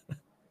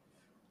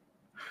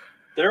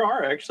 There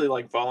are actually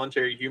like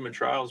voluntary human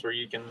trials where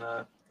you can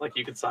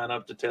you can sign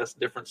up to test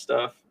different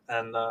stuff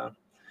and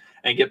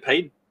get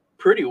paid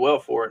pretty well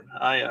for it.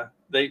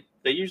 They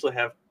usually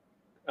have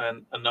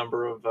a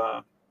number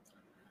of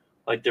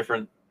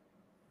different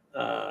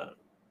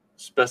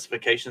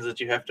specifications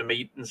that you have to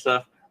meet and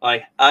stuff.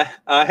 Like I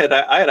had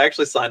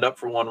actually signed up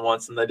for one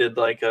once, and they did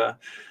like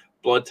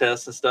blood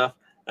tests and stuff.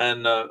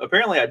 And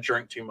apparently I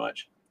drank too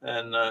much,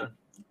 and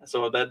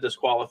so that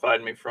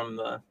disqualified me from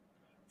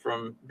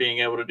being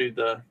able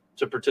to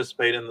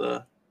participate in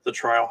the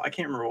trial. I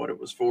can't remember what it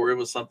was for. It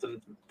was something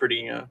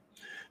pretty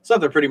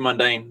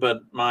mundane.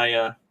 But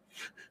my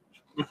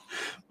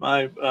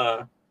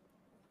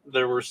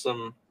there were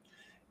some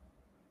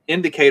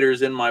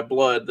indicators in my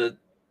blood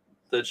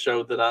that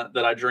showed that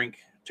I drink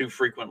too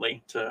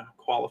frequently to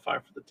qualify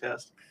for the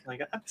test.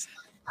 Like,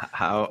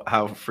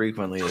 how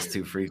frequently is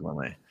too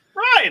frequently?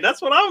 Right,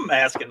 that's what I'm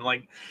asking.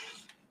 Like,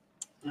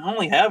 I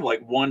only have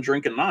like one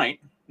drink a night.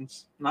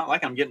 It's not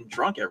like I'm getting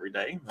drunk every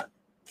day. But...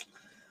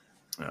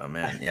 Oh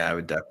man, yeah, I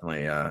would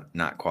definitely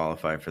not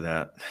qualify for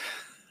that.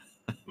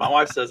 My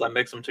wife says I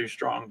mix them too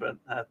strong, but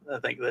I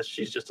think that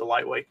she's just a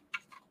lightweight.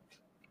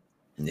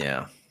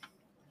 Yeah,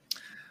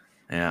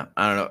 I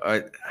don't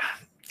know.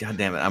 God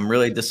damn it. I'm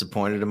really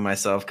disappointed in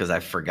myself because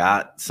I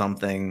forgot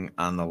something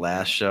on the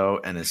last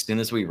show. And as soon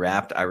as we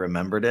wrapped, I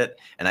remembered it.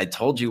 And I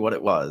told you what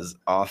it was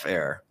off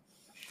air.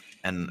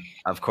 And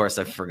of course,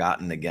 I've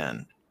forgotten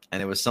again. And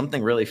it was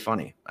something really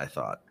funny, I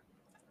thought.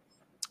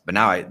 But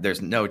now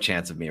there's no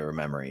chance of me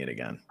remembering it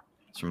again.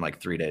 It's from like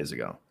 3 days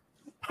ago.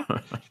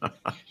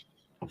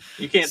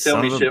 You can't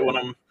tell me shit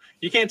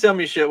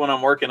when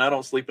I'm working. I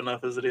don't sleep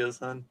enough as it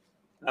is. I'm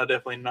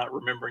definitely not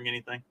remembering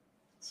anything.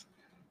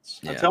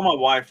 Yeah. I tell my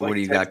wife. What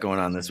do you got going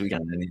on this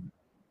weekend?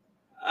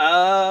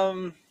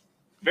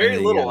 Very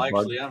little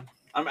actually.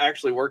 I'm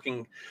actually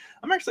working.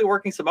 I'm actually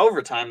working some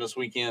overtime this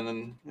weekend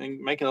and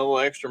making a little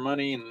extra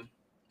money. And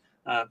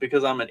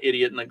because I'm an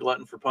idiot and a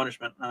glutton for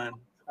punishment, I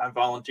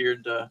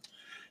volunteered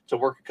to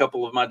work a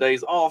couple of my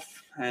days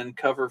off and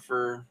cover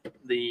for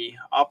the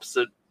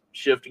opposite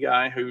shift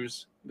guy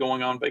who's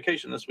going on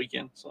vacation this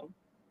weekend. So,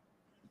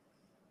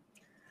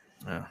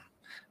 yeah.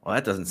 Well,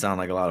 that doesn't sound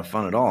like a lot of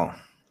fun at all.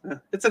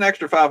 It's an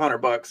extra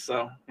 $500,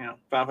 so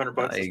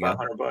 $500 is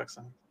 $500.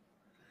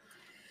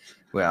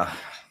 Well,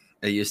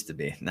 it used to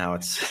be. Now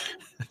it's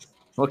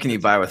what can you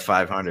buy with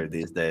 500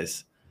 these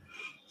days?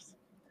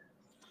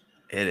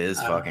 It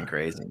is fucking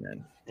crazy,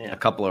 man. Yeah. A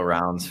couple of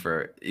rounds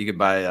you could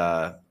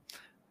buy.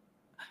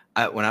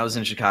 When I was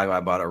in Chicago,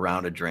 I bought a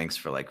round of drinks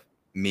for like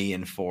me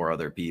and 4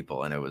 other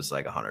people, and it was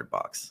like $100,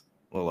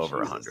 a little over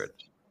 100.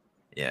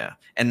 Yeah,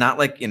 and not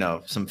like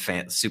some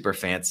super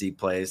fancy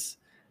place.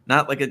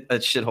 Not like a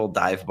shithole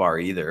dive bar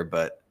either,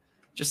 but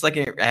just like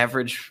an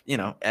average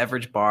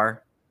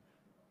bar,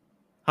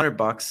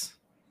 $100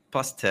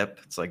 plus tip.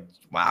 It's like,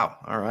 wow.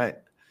 All right.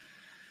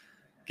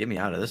 Get me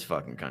out of this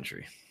fucking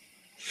country.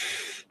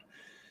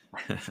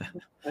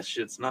 That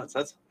shit's nuts.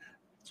 That's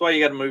why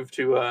you got to move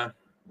to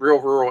real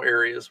rural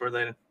areas where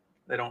they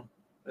don't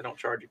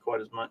charge you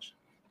quite as much.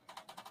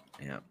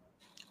 Yeah.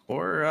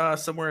 Or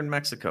somewhere in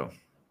Mexico.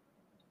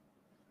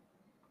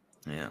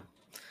 Yeah.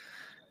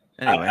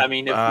 Anyway, I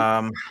mean,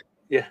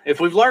 if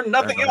we've learned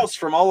nothing else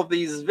from all of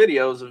these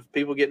videos of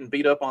people getting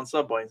beat up on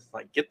subways,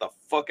 like get the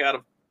fuck out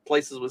of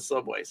places with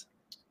subways,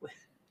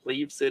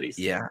 leave cities.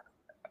 Yeah,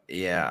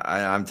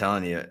 I'm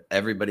telling you,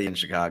 everybody in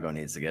Chicago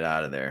needs to get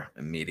out of there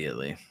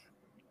immediately.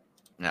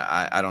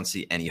 I don't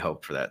see any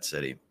hope for that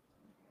city.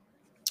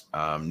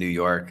 New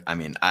York, I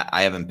mean,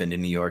 I haven't been to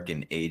New York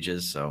in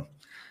ages, so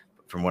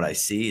from what I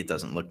see, it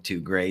doesn't look too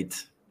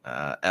great.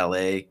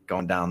 LA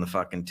going down the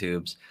fucking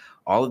tubes.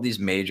 All of these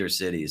major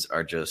cities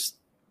are just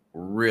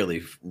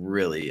really,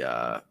 really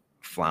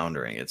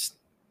floundering. It's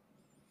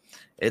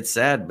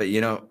sad, but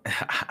you're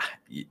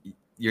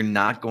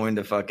not going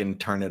to fucking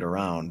turn it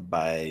around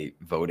by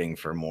voting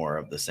for more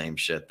of the same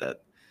shit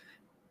that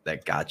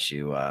got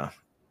you to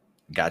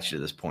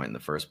this point in the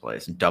first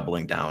place.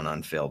 Doubling down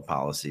on failed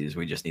policies.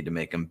 We just need to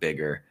make them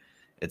bigger.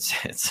 It's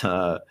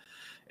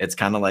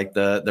kind of like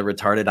the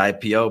retarded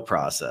IPO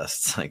process.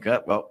 It's like,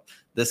 well,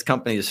 this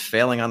company is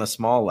failing on a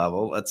small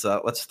level. Let's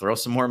throw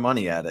some more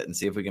money at it and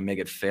see if we can make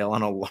it fail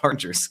on a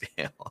larger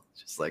scale.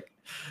 Just like,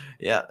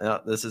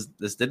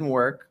 this didn't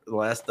work. The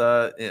last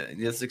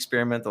this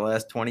experiment, the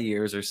last 20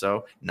 years or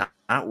so, not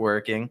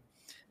working.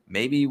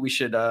 Maybe we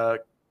should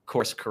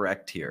course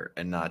correct here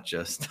and not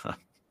just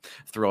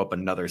throw up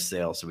another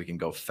sale so we can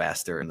go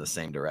faster in the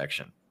same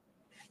direction.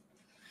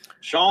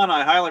 Sean,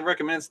 I highly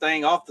recommend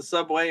staying off the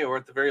subway, or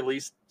at the very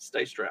least,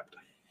 stay strapped.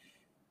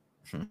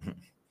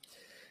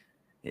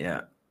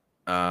 Yeah.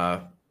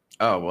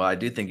 Well, I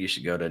do think you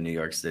should go to New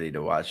York City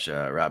to watch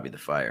Robbie the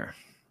Fire.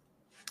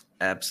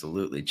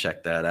 Absolutely.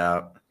 Check that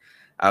out.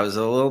 I was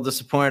a little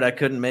disappointed I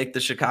couldn't make the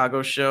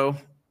Chicago show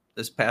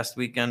this past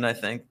weekend, I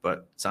think,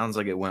 but sounds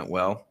like it went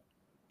well.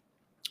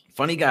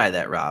 Funny guy,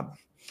 that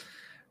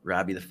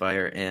Robbie the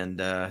Fire, and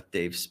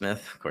Dave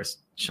Smith. Of course,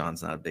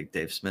 Sean's not a big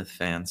Dave Smith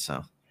fan,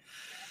 so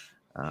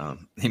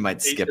he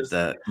might skip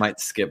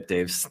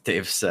Dave's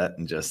set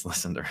and just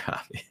listen to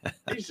Robbie.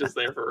 He's just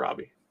there for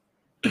Robbie.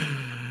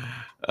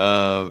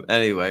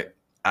 Anyway,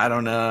 I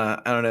don't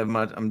have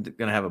much. I'm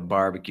gonna have a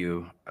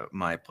barbecue at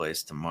my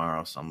place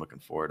tomorrow, so I'm looking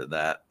forward to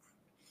that.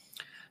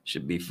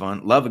 Should be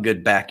fun. Love a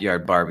good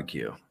backyard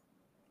barbecue.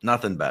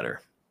 Nothing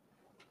better.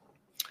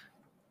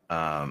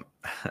 Yeah.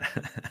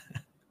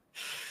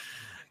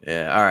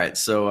 All right.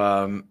 So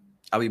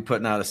I'll be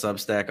putting out a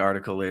Substack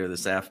article later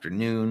this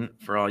afternoon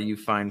for all you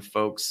fine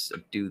folks.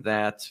 Do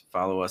that.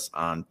 Follow us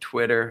on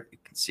Twitter. You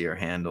can see our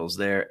handles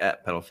there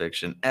at Pedal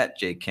Fiction, at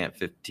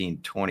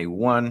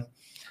JCamp1521.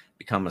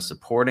 Become a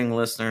supporting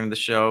listener in the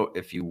show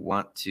if you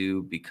want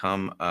to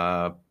become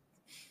a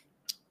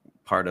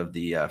part of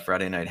the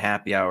Friday night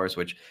happy hours,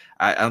 which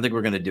I don't think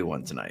we're going to do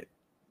one tonight.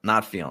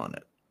 Not feeling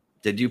it.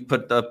 Did you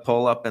put the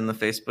poll up in the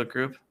Facebook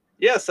group?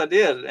 Yes, I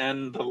did.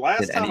 And the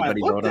last time I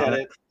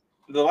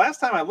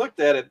looked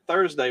at it,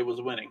 Thursday was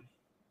winning.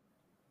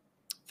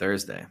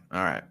 Thursday.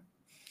 All right.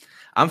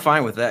 I'm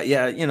fine with that.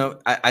 Yeah,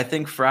 I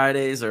think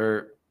Fridays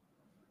are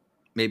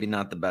maybe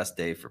not the best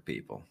day for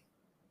people.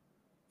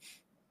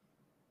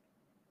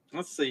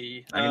 Let's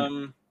see.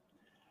 So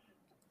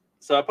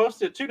I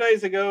posted 2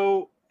 days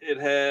ago. It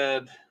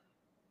had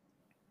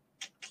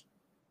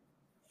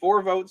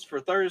 4 votes for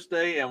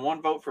Thursday and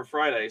 1 vote for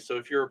Friday. So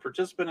if you're a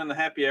participant in the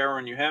happy hour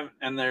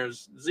and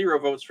there's 0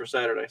 votes for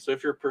Saturday. So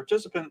if you're a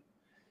participant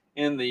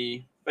in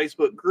the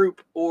Facebook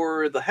group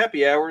or the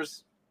happy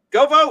hours,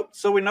 go vote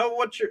so we know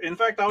what you're. In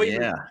fact, I'll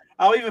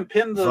even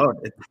pin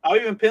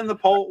the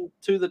poll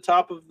to the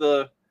top of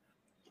the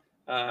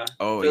top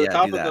of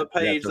the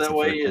page. That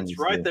way it's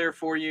right there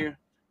for you.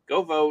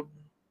 Go vote.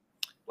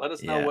 Let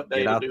us know what day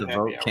get out to do the happy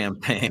vote hours.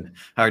 campaign.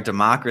 Our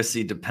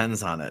democracy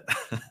depends on it.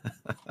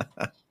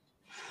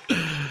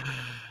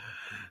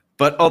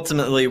 But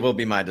ultimately, will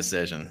be my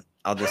decision.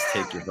 I'll just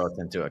take your votes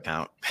into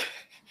account.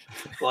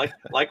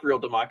 like real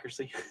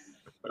democracy.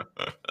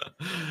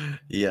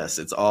 Yes,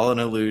 it's all an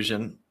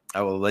illusion.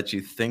 I will let you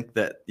think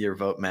that your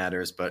vote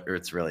matters, but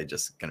it's really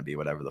just going to be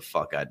whatever the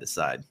fuck I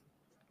decide.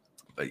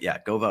 But yeah,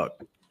 go vote.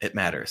 It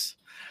matters.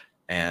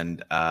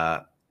 And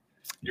your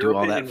do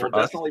all opinion that for will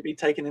us. definitely be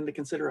taken into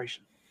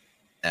consideration.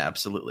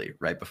 Absolutely.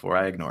 Right before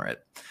I ignore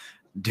it.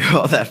 Do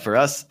all that for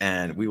us,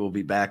 and we will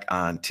be back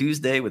on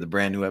Tuesday with a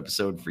brand new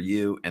episode for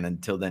you. And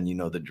until then, you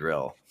know the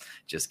drill.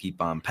 Just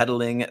keep on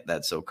peddling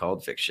that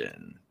so-called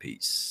fiction.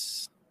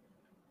 Peace.